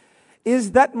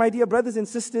 is that, my dear brothers and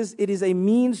sisters, it is a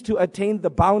means to attain the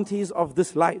bounties of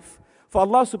this life. For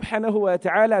Allah subhanahu wa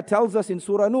ta'ala tells us in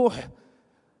Surah Nuh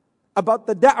about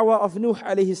the da'wah of Nuh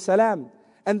alayhi salam.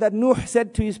 And that Nuh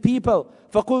said to his people,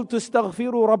 فَقُلْتُ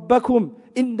اسْتَغْفِرُوا رَبَّكُمْ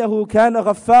إِنَّهُ كَانَ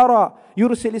غَفَّارًا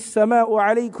يُرْسِلِ السَّمَاءُ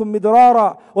عَلَيْكُمْ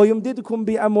مِدْرَارًا وَيُمْدِدْكُمْ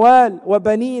بِأَمْوَالٍ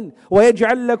وَبَنِينَ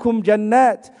وَيَجْعَلْ لَكُمْ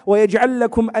جَنَّاتٍ وَيَجْعَلْ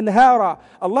لَكُمْ أَنْهَارًا.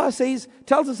 Allah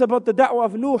tells us about the da'wah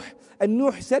of Nuh. And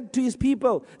Nuh said to his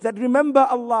people that remember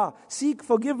Allah, seek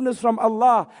forgiveness from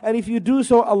Allah, and if you do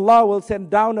so, Allah will send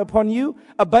down upon you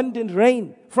abundant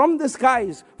rain from the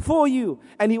skies for you,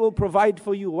 and He will provide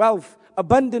for you wealth,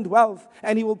 abundant wealth,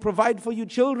 and He will provide for you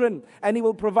children, and He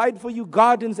will provide for you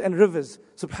gardens and rivers.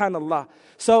 Subhanallah.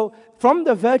 So from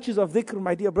the virtues of dhikr,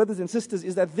 my dear brothers and sisters,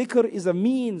 is that dhikr is a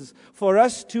means for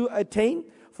us to attain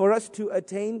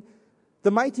the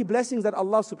mighty blessings that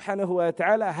Allah subhanahu wa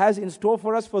ta'ala has in store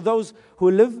for us, for those who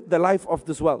live the life of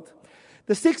this world.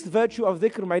 The sixth virtue of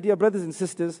dhikr, my dear brothers and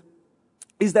sisters,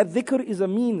 is that dhikr is a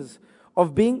means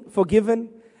of being forgiven,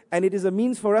 and it is a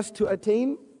means for us to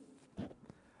attain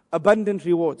abundant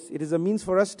rewards. It is a means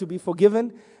for us to be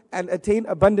forgiven and attain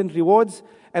abundant rewards.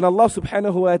 And Allah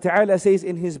subhanahu wa ta'ala says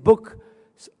in His book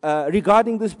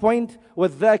regarding this point,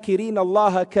 وَالذَّاكِرِينَ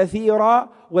اللَّهَ كَثِيرًا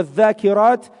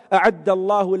وَالذَّاكِرَاتِ أَعَدَّ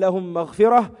اللَّهُ لَهُمْ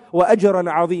مَغْفِرَةً وَأَجْرًا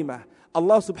عَظِيمًا.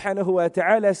 Allah subhanahu wa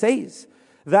ta'ala says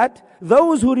that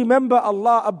those who remember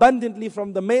Allah abundantly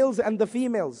from the males and the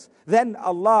females, then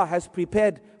Allah has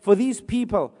prepared for these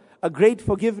people a great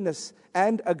forgiveness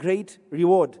and a great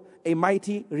reward, a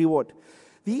mighty reward.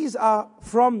 These are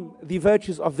from the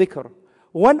virtues of dhikr.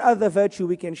 One other virtue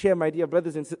we can share, my dear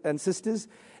brothers and sisters,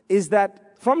 is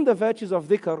that from the virtues of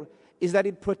dhikr is that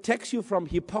it protects you from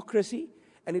hypocrisy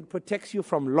and it protects you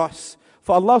from loss.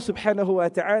 For Allah subhanahu wa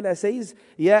ta'ala says,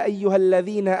 Ya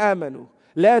ayyuhalladhina amanu,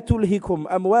 لا تلهكم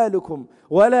أموالكم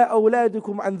ولا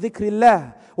أولادكم عن ذكر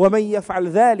الله ومن يفعل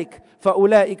ذلك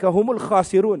فأولئك هم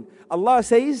الخاسرون. Allah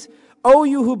says, O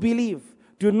you who believe,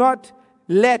 do not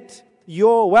let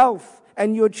your wealth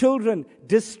and your children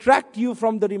distract you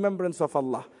from the remembrance of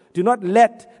Allah. Do not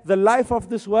let the life of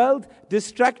this world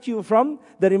distract you from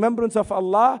the remembrance of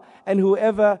Allah, and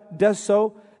whoever does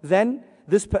so, then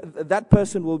that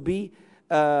person will be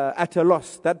at a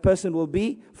loss. That person will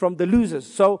be from the losers.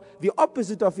 So the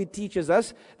opposite of it teaches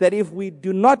us that if we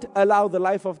do not allow the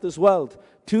life of this world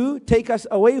to take us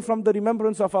away from the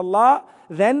remembrance of Allah,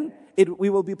 then we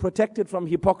will be protected from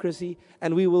hypocrisy,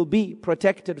 and we will be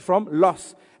protected from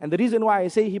loss. And the reason why I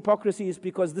say hypocrisy is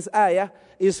because this ayah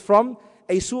is from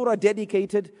a surah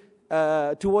dedicated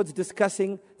towards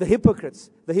discussing the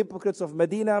hypocrites of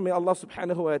Medina. May Allah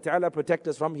subhanahu wa ta'ala protect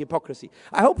us from hypocrisy.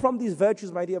 I hope from these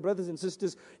virtues, my dear brothers and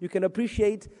sisters, you can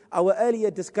appreciate our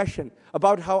earlier discussion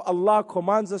about how Allah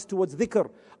commands us towards dhikr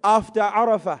after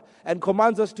Arafah, and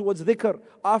commands us towards dhikr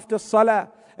after Salah,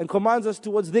 and commands us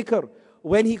towards dhikr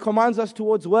when He commands us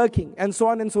towards working, and so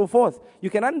on and so forth.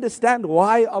 You can understand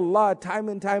why Allah time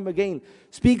and time again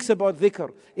speaks about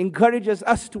dhikr, encourages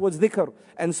us towards dhikr,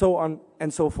 and so on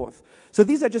and so forth. So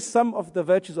these are just some of the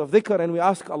virtues of dhikr, and we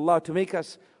ask Allah to make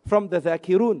us from the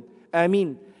dhakirun.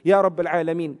 Ameen. Ya Rabbil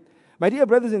Alameen. My dear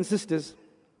brothers and sisters,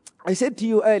 I said to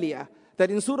you earlier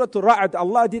that in Surah Al-Ra'd,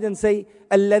 Allah didn't say,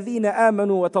 الَّذِينَ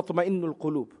آمَنُوا وَتَطْمَئِنُّ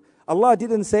الْقُلُوبِ. Allah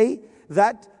didn't say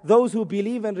that those who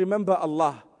believe and remember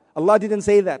Allah. Allah didn't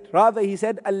say that. Rather, He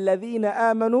said, الَّذِينَ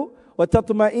آمَنُوا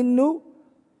وَتَطْمَئِنُّ.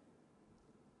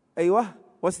 Aywah,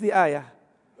 what's the ayah?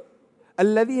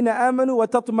 الَّذِينَ آمَنُوا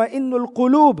وَتَطْمَئِنُّ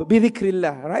الْقُلُوبِ بِذِكْرِ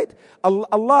اللَّهِ. Right?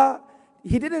 Allah,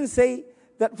 He didn't say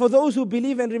that for those who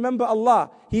believe and remember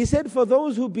Allah. He said for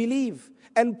those who believe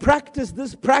and practice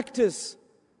this practice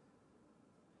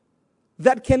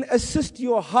that can assist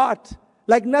your heart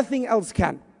like nothing else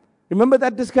can. Remember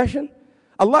that discussion?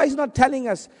 Allah is not telling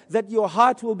us that your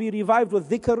heart will be revived with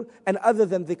dhikr and other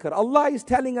than dhikr. Allah is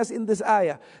telling us in this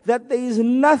ayah that there is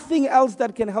nothing else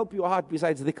that can help your heart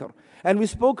besides dhikr. And we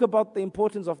spoke about the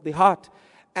importance of the heart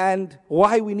and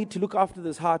why we need to look after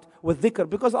this heart with dhikr.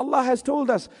 Because Allah has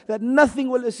told us that nothing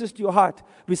will assist your heart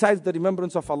besides the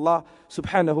remembrance of Allah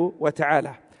subhanahu wa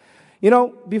ta'ala. You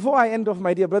know, before I end off,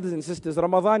 my dear brothers and sisters,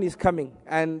 Ramadan is coming.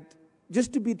 And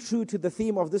just to be true to the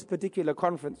theme of this particular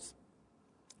conference,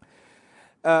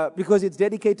 because it's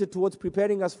dedicated towards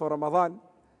preparing us for Ramadan.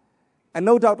 And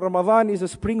no doubt Ramadan is a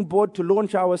springboard to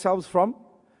launch ourselves from,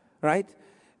 right?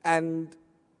 And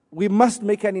we must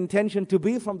make an intention to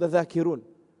be from the dhakirun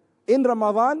in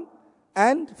Ramadan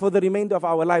and for the remainder of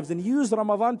our lives, and use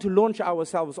Ramadan to launch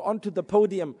ourselves onto the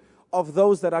podium of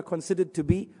those that are considered to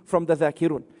be from the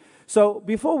dhakirun. So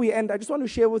before we end, I just want to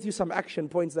share with you some action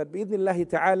points that bi'idhnillahi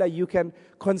ta'ala you can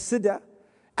consider,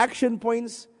 action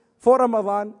points for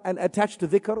Ramadan and attached to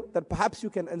dhikr that perhaps you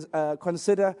can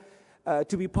consider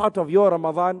to be part of your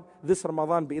Ramadan, this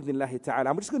Ramadan bi'idhnillahi ta'ala.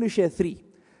 I'm just going to share 3.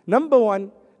 Number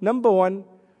one,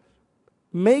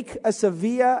 make a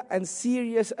severe and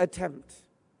serious attempt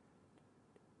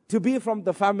to be from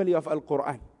the family of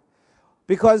Al-Quran.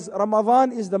 Because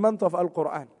Ramadan is the month of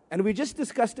Al-Quran. And we just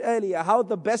discussed earlier how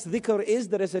the best dhikr is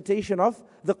the recitation of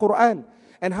the Quran.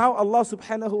 And how Allah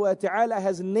subhanahu wa ta'ala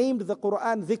has named the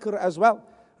Quran dhikr as well.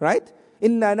 Right?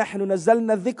 إِنَّا نَحْنُ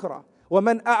نَزَّلْنَا الذِّكْرَ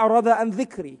وَمَنْ أَعْرَضَ عَنْ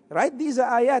ذِكْرِ. Right? These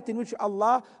are ayat in which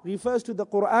Allah refers to the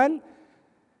Quran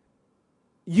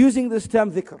using this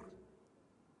term dhikr.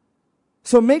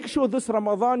 So make sure this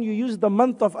Ramadan you use the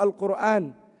month of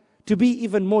Al-Quran to be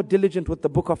even more diligent with the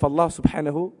book of Allah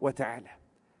subhanahu wa ta'ala.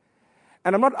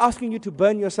 And I'm not asking you to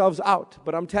burn yourselves out,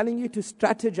 but I'm telling you to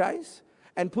strategize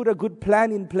and put a good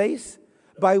plan in place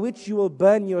by which you will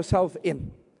burn yourself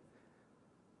in.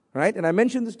 Right? And I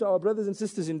mentioned this to our brothers and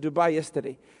sisters in Dubai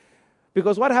yesterday.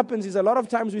 Because what happens is a lot of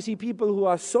times we see people who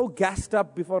are so gassed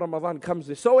up before Ramadan comes.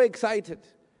 They're so excited.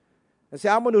 They say,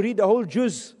 I'm going to read the whole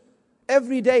juz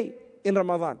every day in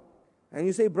Ramadan. And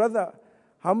you say, brother,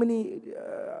 how many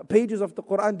pages of the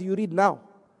Quran do you read now?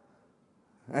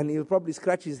 And he'll probably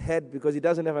scratch his head because he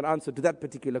doesn't have an answer to that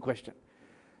particular question.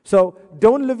 So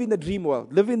don't live in the dream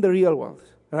world. Live in the real world.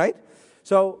 Right?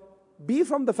 So be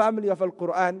from the family of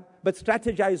Al-Quran, but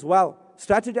strategize well.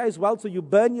 Strategize well so you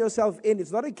burn yourself in.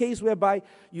 It's not a case whereby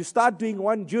you start doing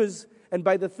one juz, and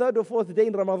by the 3rd or 4th day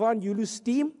in Ramadan, you lose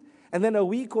steam, and then a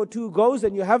week or two goes,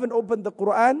 and you haven't opened the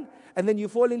Quran, and then you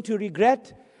fall into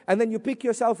regret, and then you pick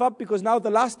yourself up because now the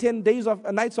last 10 days of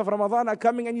nights of Ramadan are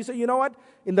coming, and you say, you know what?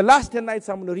 In the last 10 nights,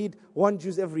 I'm going to read one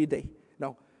juz every day.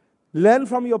 No. Learn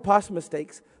from your past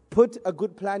mistakes. Put a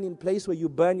good plan in place where you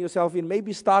burn yourself in.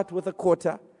 Maybe start with a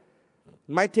quarter.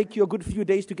 It might take you a good few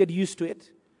days to get used to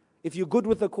it. If you're good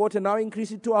with a quarter, now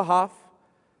increase it to a half.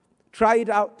 Try it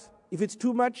out. If it's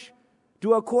too much,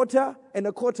 do a quarter and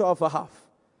a quarter of a half.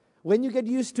 When you get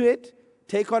used to it,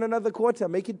 take on another quarter.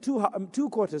 Make it two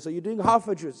quarters, so you're doing half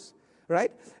a juz.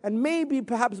 right? And maybe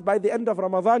perhaps by the end of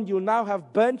Ramadan, you'll now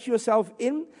have burnt yourself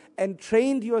in and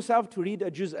trained yourself to read a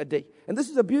juz a day. And this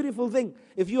is a beautiful thing.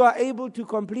 If you are able to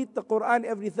complete the Quran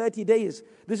every 30 days,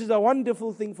 this is a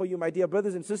wonderful thing for you, my dear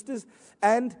brothers and sisters.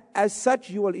 And as such,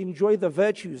 you will enjoy the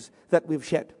virtues that we've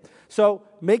shared. So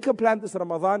make a plan this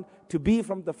Ramadan to be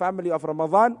from the family of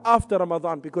Ramadan after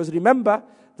Ramadan. Because remember,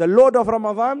 the Lord of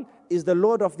Ramadan is the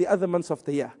Lord of the other months of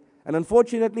the year. And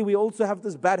unfortunately, we also have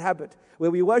this bad habit where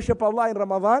we worship Allah in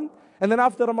Ramadan, and then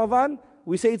after Ramadan,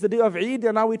 we say it's the day of Eid,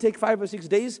 and now we take 5 or 6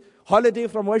 days holiday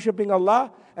from worshipping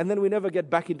Allah, and then we never get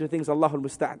back into things. Allahul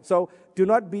Musta'an. So do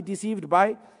not be deceived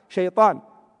by shaitan.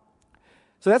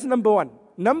 So that's number one.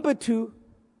 Number two,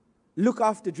 look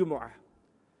after Jumu'ah.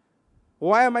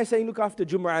 Why am I saying look after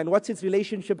Jumu'ah, and what's its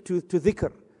relationship to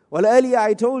dhikr? Well, earlier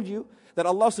I told you that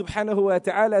Allah subhanahu wa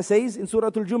ta'ala says in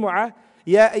Surah Al-Jumu'ah,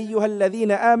 يا أيها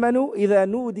الذين آمنوا إذا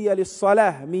نودي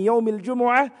للصلاة من يوم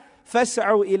الجمعة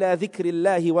فاسعوا إلى ذكر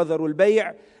الله وذروا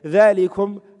البيع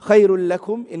ذلكم خير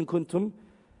لكم إن كنتم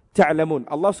تعلمون.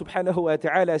 Allah subhanahu wa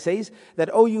ta'ala says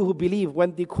that, O you who believe,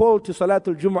 when the call to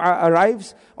Salatul Jumu'ah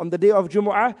arrives on the day of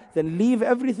Jumu'ah, then leave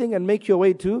everything and make your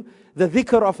way to the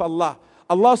dhikr of Allah.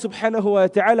 Allah subhanahu wa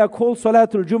ta'ala calls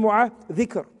Salatul Jumu'ah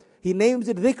dhikr. He names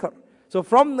it dhikr. So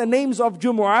from the names of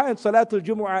Jumu'ah, and Salatul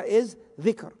Jumu'ah is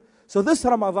dhikr. So this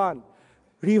Ramadan,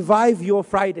 revive your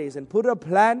Fridays and put a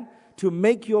plan to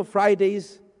make your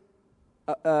Fridays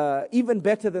even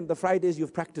better than the Fridays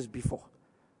you've practiced before.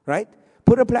 Right?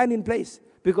 Put a plan in place.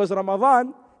 Because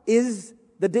Ramadan is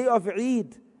the day of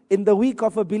Eid in the week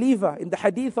of a believer. In the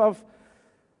hadith of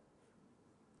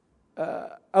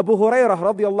Abu Hurairah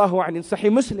radiallahu anhu in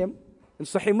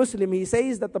Sahih Muslim, he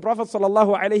says that the Prophet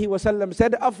sallallahu alayhi wa sallam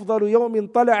said, أفضل يوم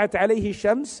طلعت عليه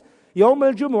الشمس يوم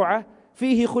الجمعة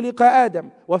فيه خلق آدم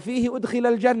وفيه أدخل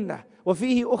الجنة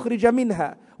وفيه أخرج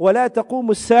منها ولا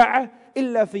تقوم الساعة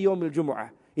إلا في يوم الجمعة.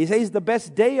 He says the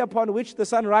best day upon which the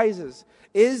sun rises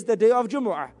is the day of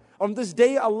Jumu'ah. On this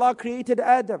day Allah created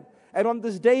Adam, and on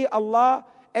this day Allah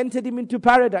entered him into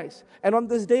paradise, and on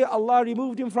this day Allah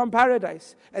removed him from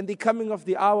paradise, and the coming of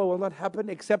the hour will not happen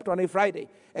except on a Friday,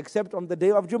 except on the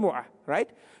day of Jumu'ah, right?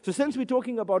 So since we're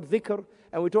talking about dhikr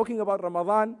and we're talking about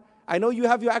Ramadan, I know you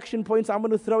have your action points. I'm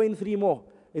going to throw in 3 more.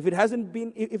 If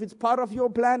it's part of your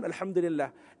plan,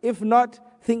 alhamdulillah. If not,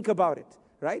 think about it,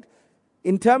 right?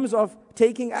 In terms of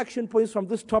taking action points from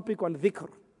this topic on dhikr,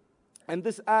 and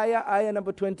this ayah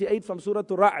number 28 from Surah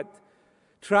Ar-Ra'd,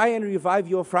 try and revive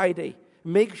your Friday.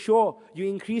 Make sure you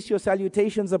increase your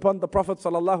salutations upon the Prophet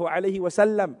sallallahu alaihi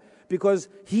wasallam, because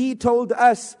he told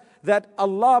us that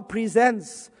Allah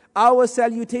presents our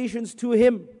salutations to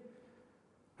him,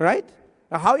 right?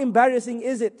 Now, how embarrassing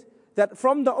is it that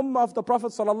from the ummah of the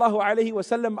Prophet sallallahu alaihi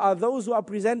wasallam are those who are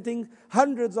presenting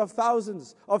hundreds of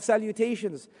thousands of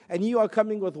salutations, and you are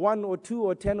coming with 1 or 2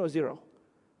 or 10 or 0,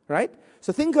 right?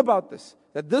 So think about this,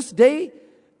 that this day,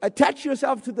 attach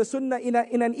yourself to the sunnah in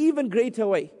an even greater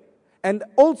way. And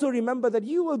also remember that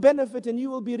you will benefit and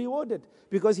you will be rewarded.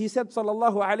 Because he said,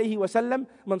 sallallahu alayhi wa sallam,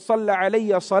 man salla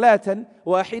alayya salatan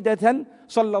wahidatan,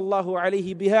 sallallahu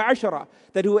alayhi biha ashara.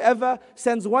 That whoever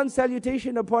sends one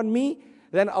salutation upon me,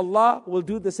 then Allah will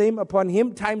do the same upon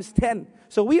him times 10.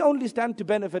 So we only stand to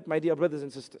benefit, my dear brothers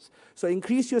and sisters. So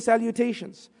increase your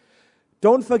salutations.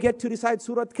 Don't forget to recite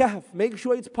Surah Kahf. Make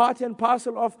sure it's part and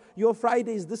parcel of your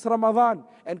Fridays this Ramadan,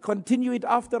 and continue it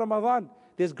after Ramadan.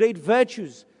 There's great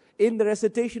virtues in the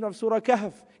recitation of Surah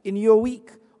Kahf in your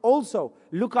week. Also,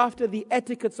 look after the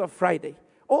etiquettes of Friday.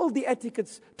 All the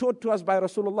etiquettes taught to us by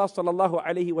Rasulullah sallallahu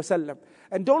alaihi wasallam.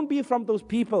 And don't be from those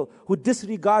people who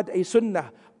disregard a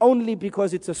sunnah only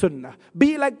because it's a sunnah.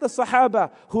 Be like the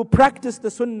Sahaba who practiced the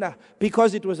sunnah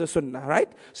because it was a sunnah,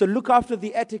 right? So look after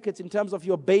the etiquettes in terms of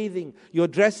your bathing, your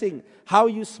dressing, how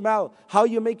you smell, how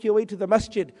you make your way to the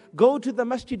masjid. Go to the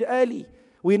masjid early.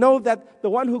 We know that the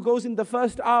one who goes in the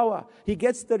first hour, he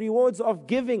gets the rewards of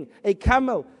giving a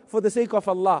camel for the sake of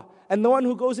Allah. And the one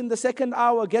who goes in the second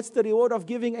hour gets the reward of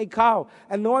giving a cow.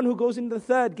 And the one who goes in the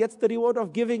third gets the reward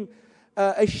of giving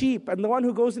a sheep. And the one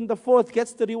who goes in the fourth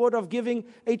gets the reward of giving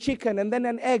a chicken and then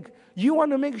an egg. You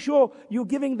want to make sure you're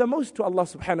giving the most to Allah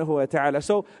subhanahu wa ta'ala.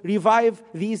 So revive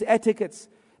these etiquettes,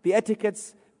 the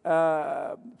etiquettes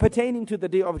pertaining to the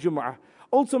day of Jumu'ah.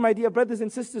 Also, my dear brothers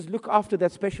and sisters, look after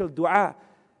that special dua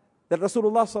that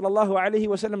Rasulullah sallallahu alaihi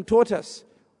wasallam taught us.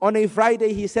 On a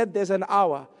Friday, he said there's an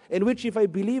hour in which if a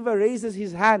believer raises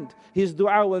his hand, his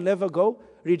dua will never go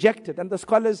rejected. And the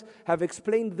scholars have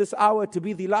explained this hour to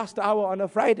be the last hour on a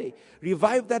Friday.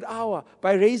 Revive that hour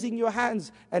by raising your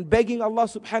hands and begging Allah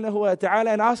subhanahu wa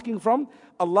ta'ala and asking from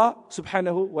Allah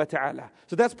subhanahu wa ta'ala.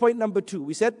 So that's point number 2.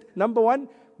 We said, number 1,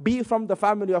 be from the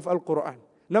family of Al-Quran.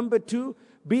 Number 2,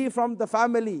 be from the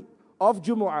family of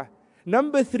Jumu'ah.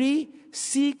 Number 3,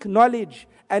 seek knowledge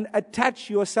and attach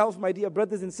yourself, my dear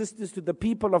brothers and sisters, to the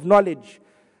people of knowledge.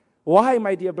 Why,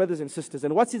 my dear brothers and sisters?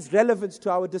 And what's its relevance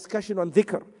to our discussion on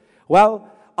dhikr? Well,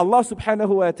 Allah subhanahu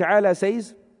wa ta'ala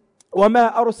says,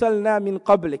 وَمَا أَرْسَلْنَا مِن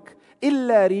قَبْلِكَ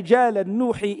إِلَّا رِجَالًا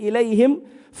نُوحِي إِلَيْهِمْ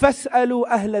فَاسْأَلُوا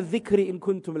أَهْلَ الذِّكْرِ إِن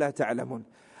كُنتُمْ لَا تَعْلَمُونَ.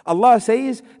 Allah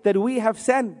says that we have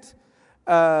sent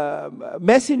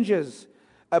messengers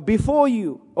before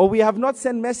you, or we have not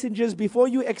sent messengers before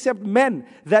you except men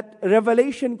that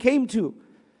revelation came to.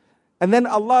 And then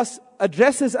Allah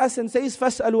addresses us and says,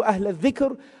 فَاسْأَلُوا أَهْلَ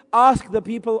الذِّكْرِ, ask the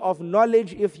people of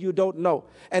knowledge if you don't know.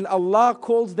 And Allah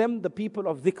calls them the people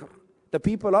of dhikr. The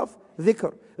people of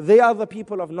dhikr. They are the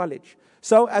people of knowledge.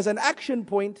 So as an action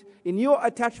point in your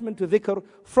attachment to dhikr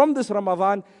from this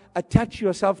Ramadan, attach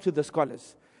yourself to the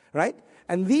scholars. Right?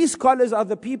 And these scholars are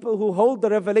the people who hold the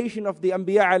revelation of the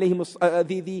Anbiya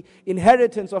the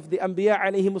inheritance of the Anbiya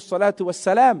alayhimus salatu was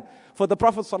salam. For the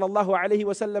Prophet sallallahu alayhi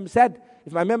wasallam said,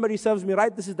 if my memory serves me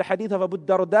right, this is the hadith of Abu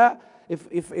Darda.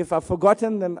 If I've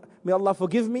forgotten, then may Allah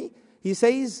forgive me. He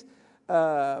says,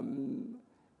 إن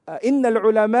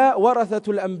العلماء ورثة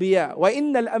الأنبياء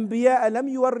وإن الأنبياء لم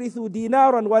يورثوا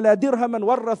دينارا ولا درهما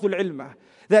ورثوا العلم.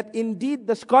 That indeed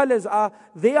the scholars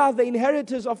they are the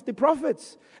inheritors of the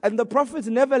prophets. And the prophets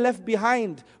never left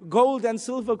behind gold and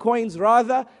silver coins.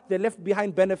 Rather, they left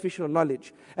behind beneficial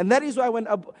knowledge. And that is why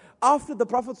after the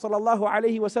Prophet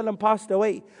ﷺ passed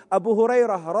away, Abu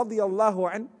Hurairah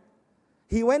radiyallahu anh,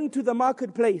 he went to the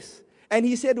marketplace and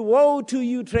he said, woe to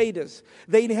you traders,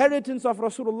 the inheritance of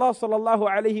Rasulullah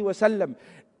ﷺ.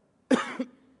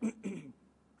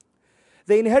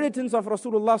 The inheritance of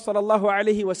Rasulullah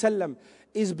ﷺ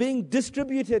is being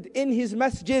distributed in his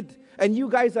masjid, and you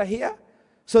guys are here.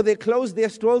 So they closed their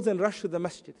stalls and rushed to the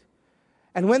masjid.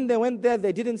 And when they went there,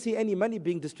 they didn't see any money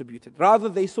being distributed. Rather,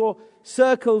 they saw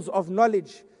circles of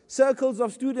knowledge, circles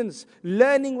of students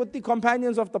learning with the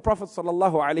companions of the Prophet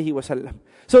ﷺ.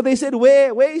 So they said,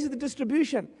 where is the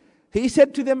distribution? He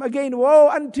said to them again, woe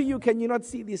unto you, can you not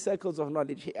see these circles of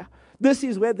knowledge here? This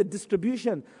is where the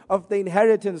distribution of the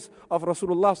inheritance of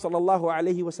Rasulullah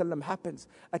ﷺ happens.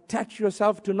 Attach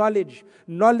yourself to knowledge.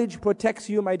 Knowledge protects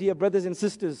you, my dear brothers and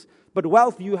sisters. But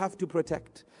wealth you have to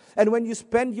protect. And when you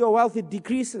spend your wealth, it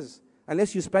decreases,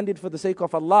 unless you spend it for the sake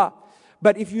of Allah.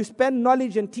 But if you spend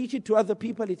knowledge and teach it to other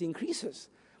people, it increases.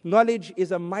 Knowledge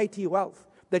is a mighty wealth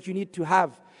that you need to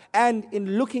have. And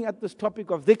in looking at this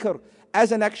topic of dhikr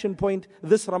as an action point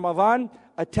this Ramadan,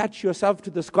 attach yourself to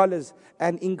the scholars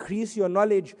and increase your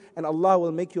knowledge, and Allah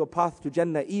will make your path to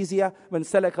Jannah easier. من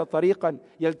سلك طريقا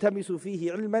يلتمس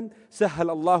فيه علما سهل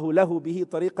الله له به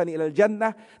طريقا إلى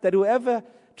الجنة. That whoever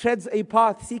treads a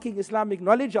path seeking Islamic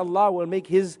knowledge, Allah will make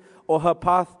his or her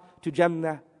path to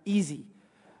Jannah easy.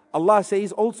 Allah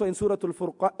says also in Surah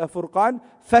Al-Furqan,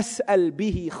 فَاسْأَلْ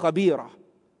بِهِ خَبِيرًا.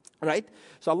 Right?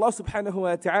 So Allah subhanahu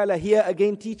wa ta'ala here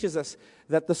again teaches us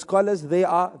that the scholars, they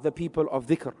are the people of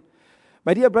dhikr.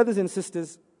 My dear brothers and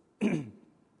sisters, and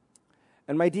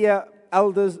my dear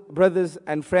elders, brothers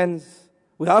and friends,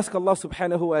 we ask Allah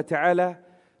subhanahu wa ta'ala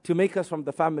to make us from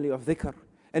the family of dhikr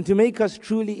and to make us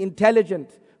truly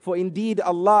intelligent. For indeed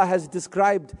Allah has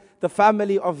described the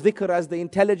family of dhikr as the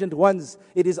intelligent ones.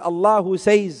 It is Allah who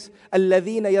says,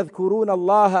 الَّذِينَ يَذْكُرُونَ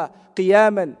اللَّهَ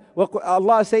قِيَامًا.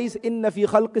 Allah says, إِنَّ فِي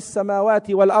خَلْقِ السَّمَاوَاتِ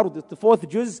وَالْأَرْضِ. It's the fourth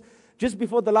juz, just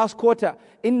before the last quarter.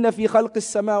 إِنَّ فِي خَلْقِ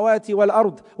السَّمَاوَاتِ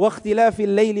وَالْأَرْضِ وَاخْتِلَافِ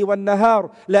اللَّيْلِ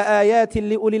وَالنَّهَارِ لَآيَاتٍ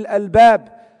لِأُولِي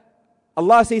الْأَلْبَابِ.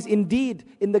 Allah says, indeed,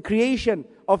 in the creation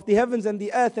of the heavens and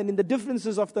the earth and in the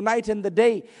differences of the night and the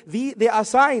day, there are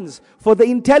signs for the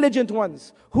intelligent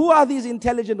ones. Who are these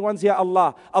intelligent ones here,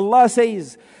 Allah? Allah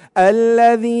says,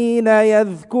 الَّذِينَ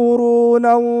يَذْكُرُونَ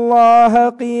اللَّهَ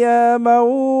قِيَامًا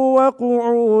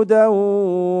وَقُعُودًا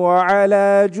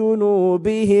وَعَلَى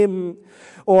جُنُوبِهِمْ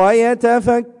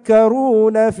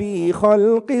وَيَتَفَكَّرُونَ فِي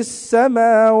خَلْقِ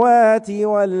السَّمَاوَاتِ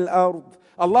وَالْأَرْضِ.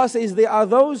 Allah says they are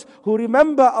those who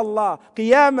remember Allah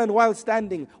qiyaman while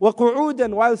standing, wa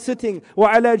qu'udan while sitting,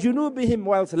 wa ala junubihim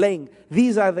whilst laying.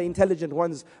 These are the intelligent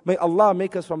ones. May Allah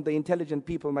make us from the intelligent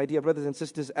people, my dear brothers and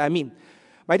sisters. Ameen.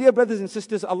 My dear brothers and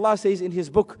sisters, Allah says in His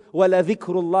book, وَلَذِكْرُ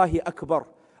اللَّهِ أَكْبَرُ.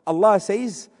 Allah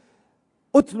says,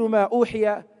 أُتْلُ مَا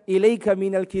أُوحِيَ إِلَيْكَ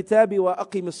مِنَ الْكِتَابِ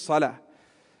وَأَقِمِ الصَّلَاةِ.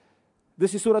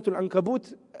 This is Surah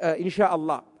Al-Ankabut,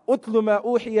 insha'Allah. أتل ما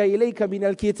أوحي إليك من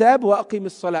الكتاب وأقم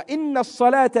الصلاة إن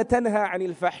الصلاة تنهى عن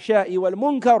الفحشاء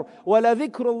والمنكر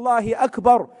ولذكر الله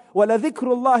أكبر وَلَذِكْرُ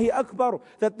اللَّهِ أَكْبَرُ,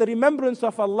 that the remembrance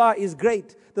of Allah is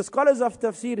great. The scholars of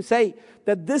tafsir say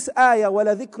that this ayah,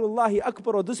 وَلَذِكْرُ اللَّهِ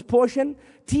أَكْبَرُ, or this portion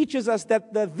teaches us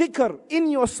that the dhikr in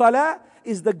your salah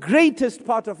is the greatest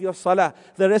part of your salah.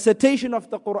 The recitation of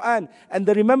the Quran and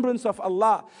the remembrance of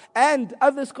Allah. And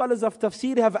other scholars of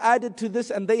tafsir have added to this,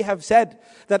 and they have said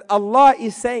that Allah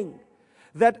is saying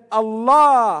that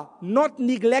Allah not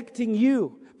neglecting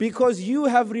you because you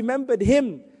have remembered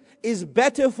Him is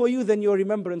better for you than your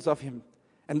remembrance of Him.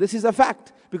 And this is a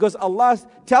fact, because Allah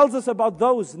tells us about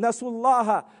those,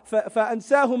 Nasullaha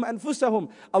fa'ansahum anfusahum.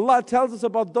 Allah tells us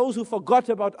about those who forgot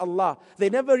about Allah.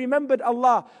 They never remembered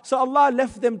Allah, so Allah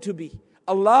left them to be.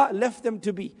 Allah left them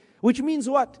to be. Which means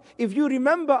what? If you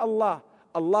remember Allah,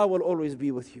 Allah will always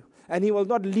be with you. And He will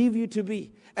not leave you to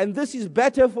be. And this is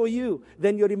better for you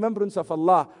than your remembrance of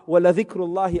Allah. وَلَذِكْرُ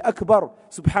اللَّهِ أَكْبَرُ.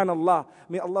 Subhanallah.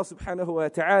 May Allah subhanahu wa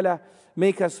ta'ala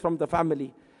make us from the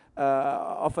family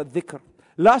of a dhikr.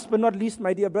 Last but not least,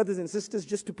 my dear brothers and sisters,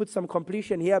 just to put some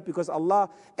completion here, because Allah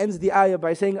ends the ayah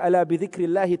by saying, أَلَا بِذِكْرِ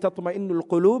اللَّهِ تَطْمَئِنُّ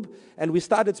الْقُلُوبِ. And we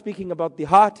started speaking about the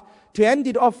heart. To end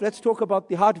it off, let's talk about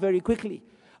the heart very quickly.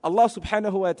 Allah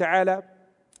subhanahu wa ta'ala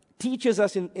teaches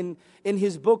us in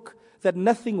His book that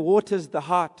nothing waters the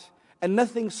heart, and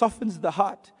nothing softens the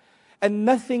heart, and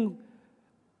nothing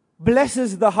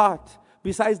blesses the heart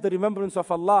besides the remembrance of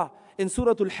Allah. In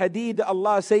Surah Al-Hadid,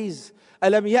 Allah says,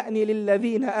 أَلَمْ يَأْنِ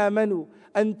لِلَّذِينَ آمَنُوا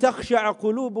أَن تَخْشَعَ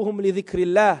قُلُوبُهُمْ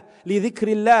لِذِكْرِ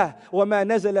اللَّهِ وَمَا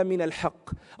نَزَلَ مِنَ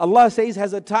الْحَقِّ. Allah says,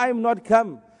 has a time not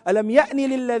come? أَلَمْ يَأْنِ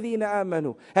لِلَّذِينَ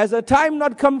آمَنُوا. Has a time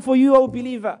not come for you, O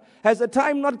believer? Has a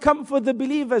time not come for the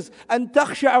believers? أَن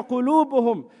تَخْشَعَ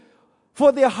قُلُوبُهُمْ,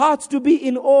 for their hearts to be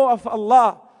in awe of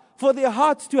Allah, for their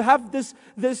hearts to have this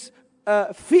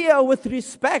fear with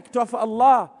respect of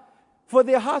Allah, for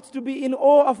their hearts to be in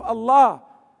awe of Allah,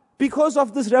 because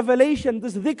of this revelation,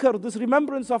 this dhikr, this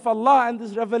remembrance of Allah, and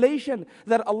this revelation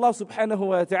that Allah subhanahu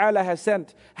wa ta'ala has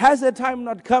sent. Has a time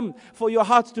not come for your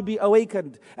hearts to be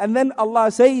awakened? And then Allah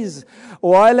says,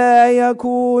 وَلَا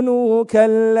يَكُونُوا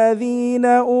كَالَّذِينَ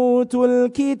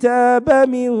أُوتُوا الْكِتَابَ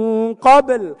مِنْ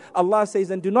قَبْلِ. Allah says,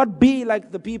 and do not be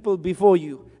like the people before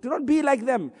you. Do not be like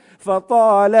them.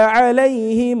 فَطَالَ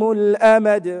عَلَيْهِمُ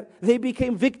الْأَمَدُ. They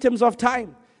became victims of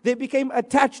time. They became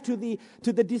attached to the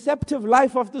deceptive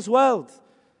life of this world.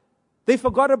 They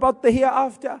forgot about the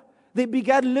hereafter. They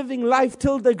began living life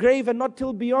till the grave and not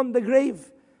till beyond the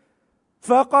grave.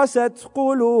 فَقَسَتْ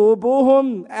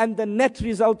قُلُوبُهُمْ. And the net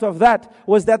result of that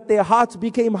was that their hearts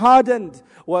became hardened.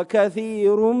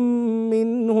 وَكَثِيرٌ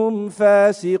مِّنْهُمْ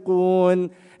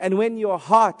فَاسِقُونَ. And when your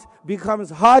heart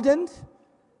becomes hardened,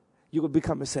 you will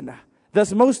become a sinner.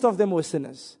 Thus most of them were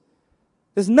sinners.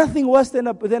 There's nothing worse than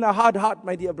a hard heart,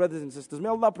 my dear brothers and sisters. May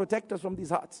Allah protect us from these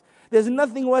hearts. There's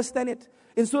nothing worse than it.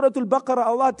 In Surah Al-Baqarah,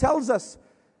 Allah tells us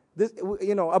this,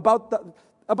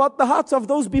 about the hearts of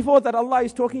those before that Allah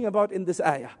is talking about in this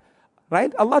ayah.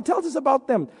 Right? Allah tells us about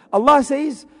them. Allah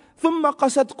says, ثُمَّ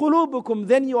قَسَتْ قُلُوبُكُمْ.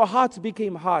 Then your hearts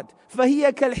became hard.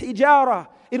 فَهِيَ كَالْحِجَارَةِ.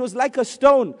 It was like a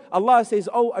stone. Allah says,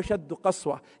 oh, أَشَدُّ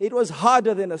قَسْوَةً. It was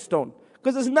harder than a stone.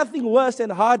 Because there's nothing worse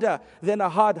and harder than a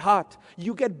hard heart.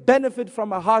 You get benefit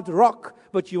from a hard rock,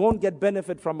 but you won't get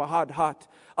benefit from a hard heart.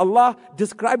 Allah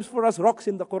describes for us rocks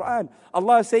in the Quran.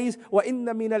 Allah says, وَإِنَّ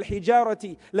مِنَ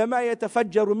الْحِجَارَةِ لَمَا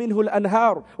يَتَفَجَّرُ مِنْهُ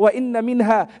الْأَنْهَارُ وَإِنَّ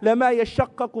مِنْهَا لَمَا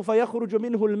يَشَّقَّقُ فَيَخْرُجُ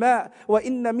مِنْهُ الْمَاءُ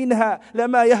وَإِنَّ مِنْهَا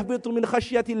لَمَا يَهْبِطُ مِنْ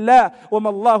خَشْيَةِ اللَّهِ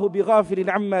وَمَا اللَّهُ بِغَافِلٍ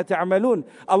عَمَّا تَعْمَلُونَ.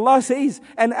 Allah says,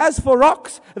 and as for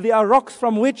rocks, they are rocks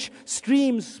from which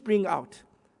streams spring out.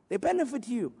 They benefit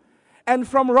you. And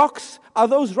from rocks are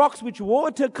those rocks which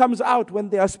water comes out when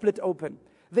they are split open.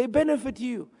 They benefit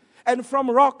you. And from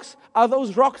rocks are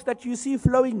those rocks that you see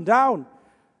flowing down,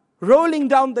 rolling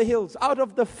down the hills, out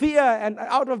of the fear and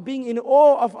out of being in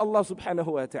awe of Allah subhanahu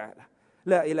wa ta'ala.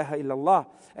 La ilaha illallah.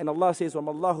 And Allah says,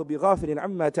 وَمَا اللَّهُ بِغَافِلٍ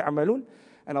عَمَّا تَعْمَلُونَ.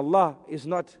 And Allah is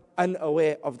not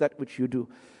unaware of that which you do.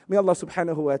 May Allah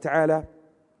subhanahu wa ta'ala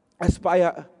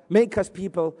make us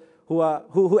people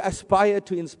who aspire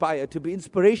to inspire, to be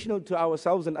inspirational to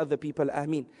ourselves and other people.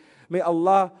 Ameen. May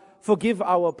Allah forgive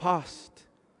our past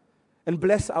and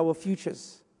bless our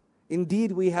futures.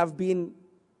 Indeed, we've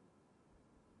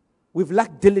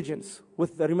lacked diligence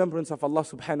with the remembrance of Allah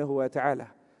subhanahu wa ta'ala.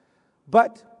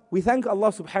 But we thank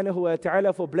Allah subhanahu wa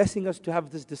ta'ala for blessing us to have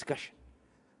this discussion.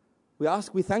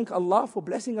 We thank Allah for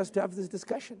blessing us to have this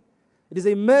discussion. It is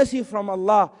a mercy from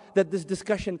Allah that this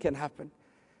discussion can happen.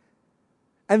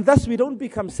 And thus we don't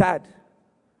become sad.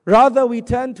 Rather we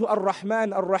turn to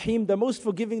Ar-Rahman, Ar-Rahim, the most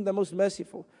forgiving, the most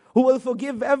merciful. who will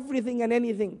forgive everything and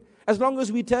anything, as long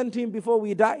as we turn to Him before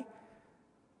we die.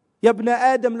 يَا ابْنَ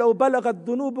آدَمْ لَوْ بَلَغَتْ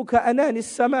ذُنُوبُكَ أَنَانِ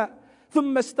السَّمَاءِ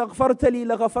ثُمَّ اسْتَغْفَرْتَ لِي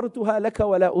لَغَفَرْتُهَا لَكَ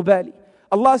وَلَا أُبَالِي.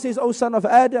 Allah says, O son of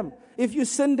Adam, if you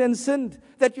sinned and sinned,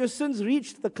 that your sins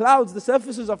reached the clouds, the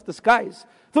surfaces of the skies,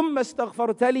 ثُمَّ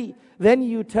اسْتَغْفَرْتَ لِي, then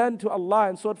you turned to Allah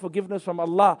and sought forgiveness from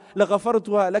Allah,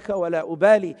 لَغَفَرْتُهَا لَكَ وَلَا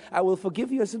أُبَالِي, I will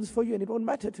forgive your sins for you and it won't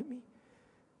matter to me.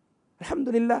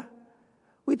 Alhamdulillah.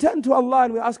 We turn to Allah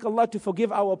and we ask Allah to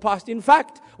forgive our past. In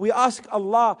fact, we ask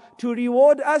Allah to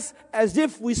reward us as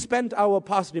if we spent our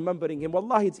past remembering Him.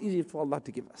 Wallahi, it's easy for Allah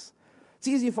to give us. It's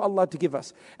easy for Allah to give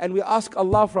us. And we ask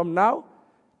Allah from now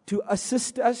to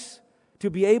assist us to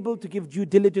be able to give due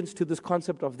diligence to this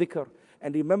concept of dhikr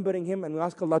and remembering Him. And we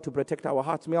ask Allah to protect our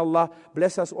hearts. May Allah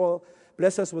bless us all,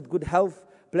 bless us with good health,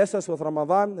 bless us with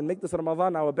Ramadan and make this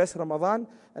Ramadan our best Ramadan.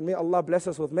 And may Allah bless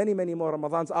us with many, many more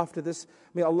Ramadans after this.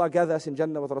 May Allah gather us in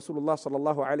Jannah with Rasulullah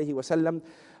sallallahu alayhi wa sallam.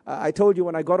 I told you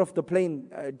when I got off the plane,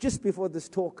 just before this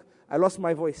talk, I lost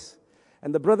my voice.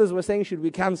 And the brothers were saying, should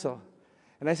we cancel?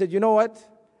 And I said, you know what?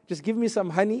 Just give me some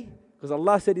honey, because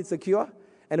Allah said it's a cure.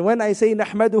 And when I say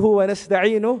نَحْمَدُهُ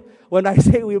وَنَسْتَعِينُهُ, when I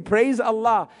say we praise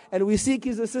Allah and we seek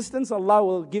His assistance, Allah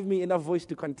will give me enough voice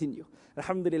to continue.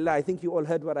 Alhamdulillah, I think you all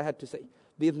heard what I had to say.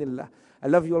 Bi-idhnillah. I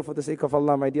love you all for the sake of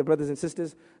Allah, my dear brothers and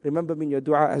sisters. Remember me in your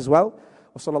dua as well.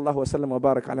 وصلى الله وسلم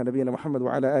وبارك على نبينا محمد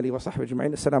وعلى آله وصحبه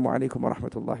أجمعين. السلام عليكم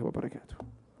ورحمة الله وبركاته.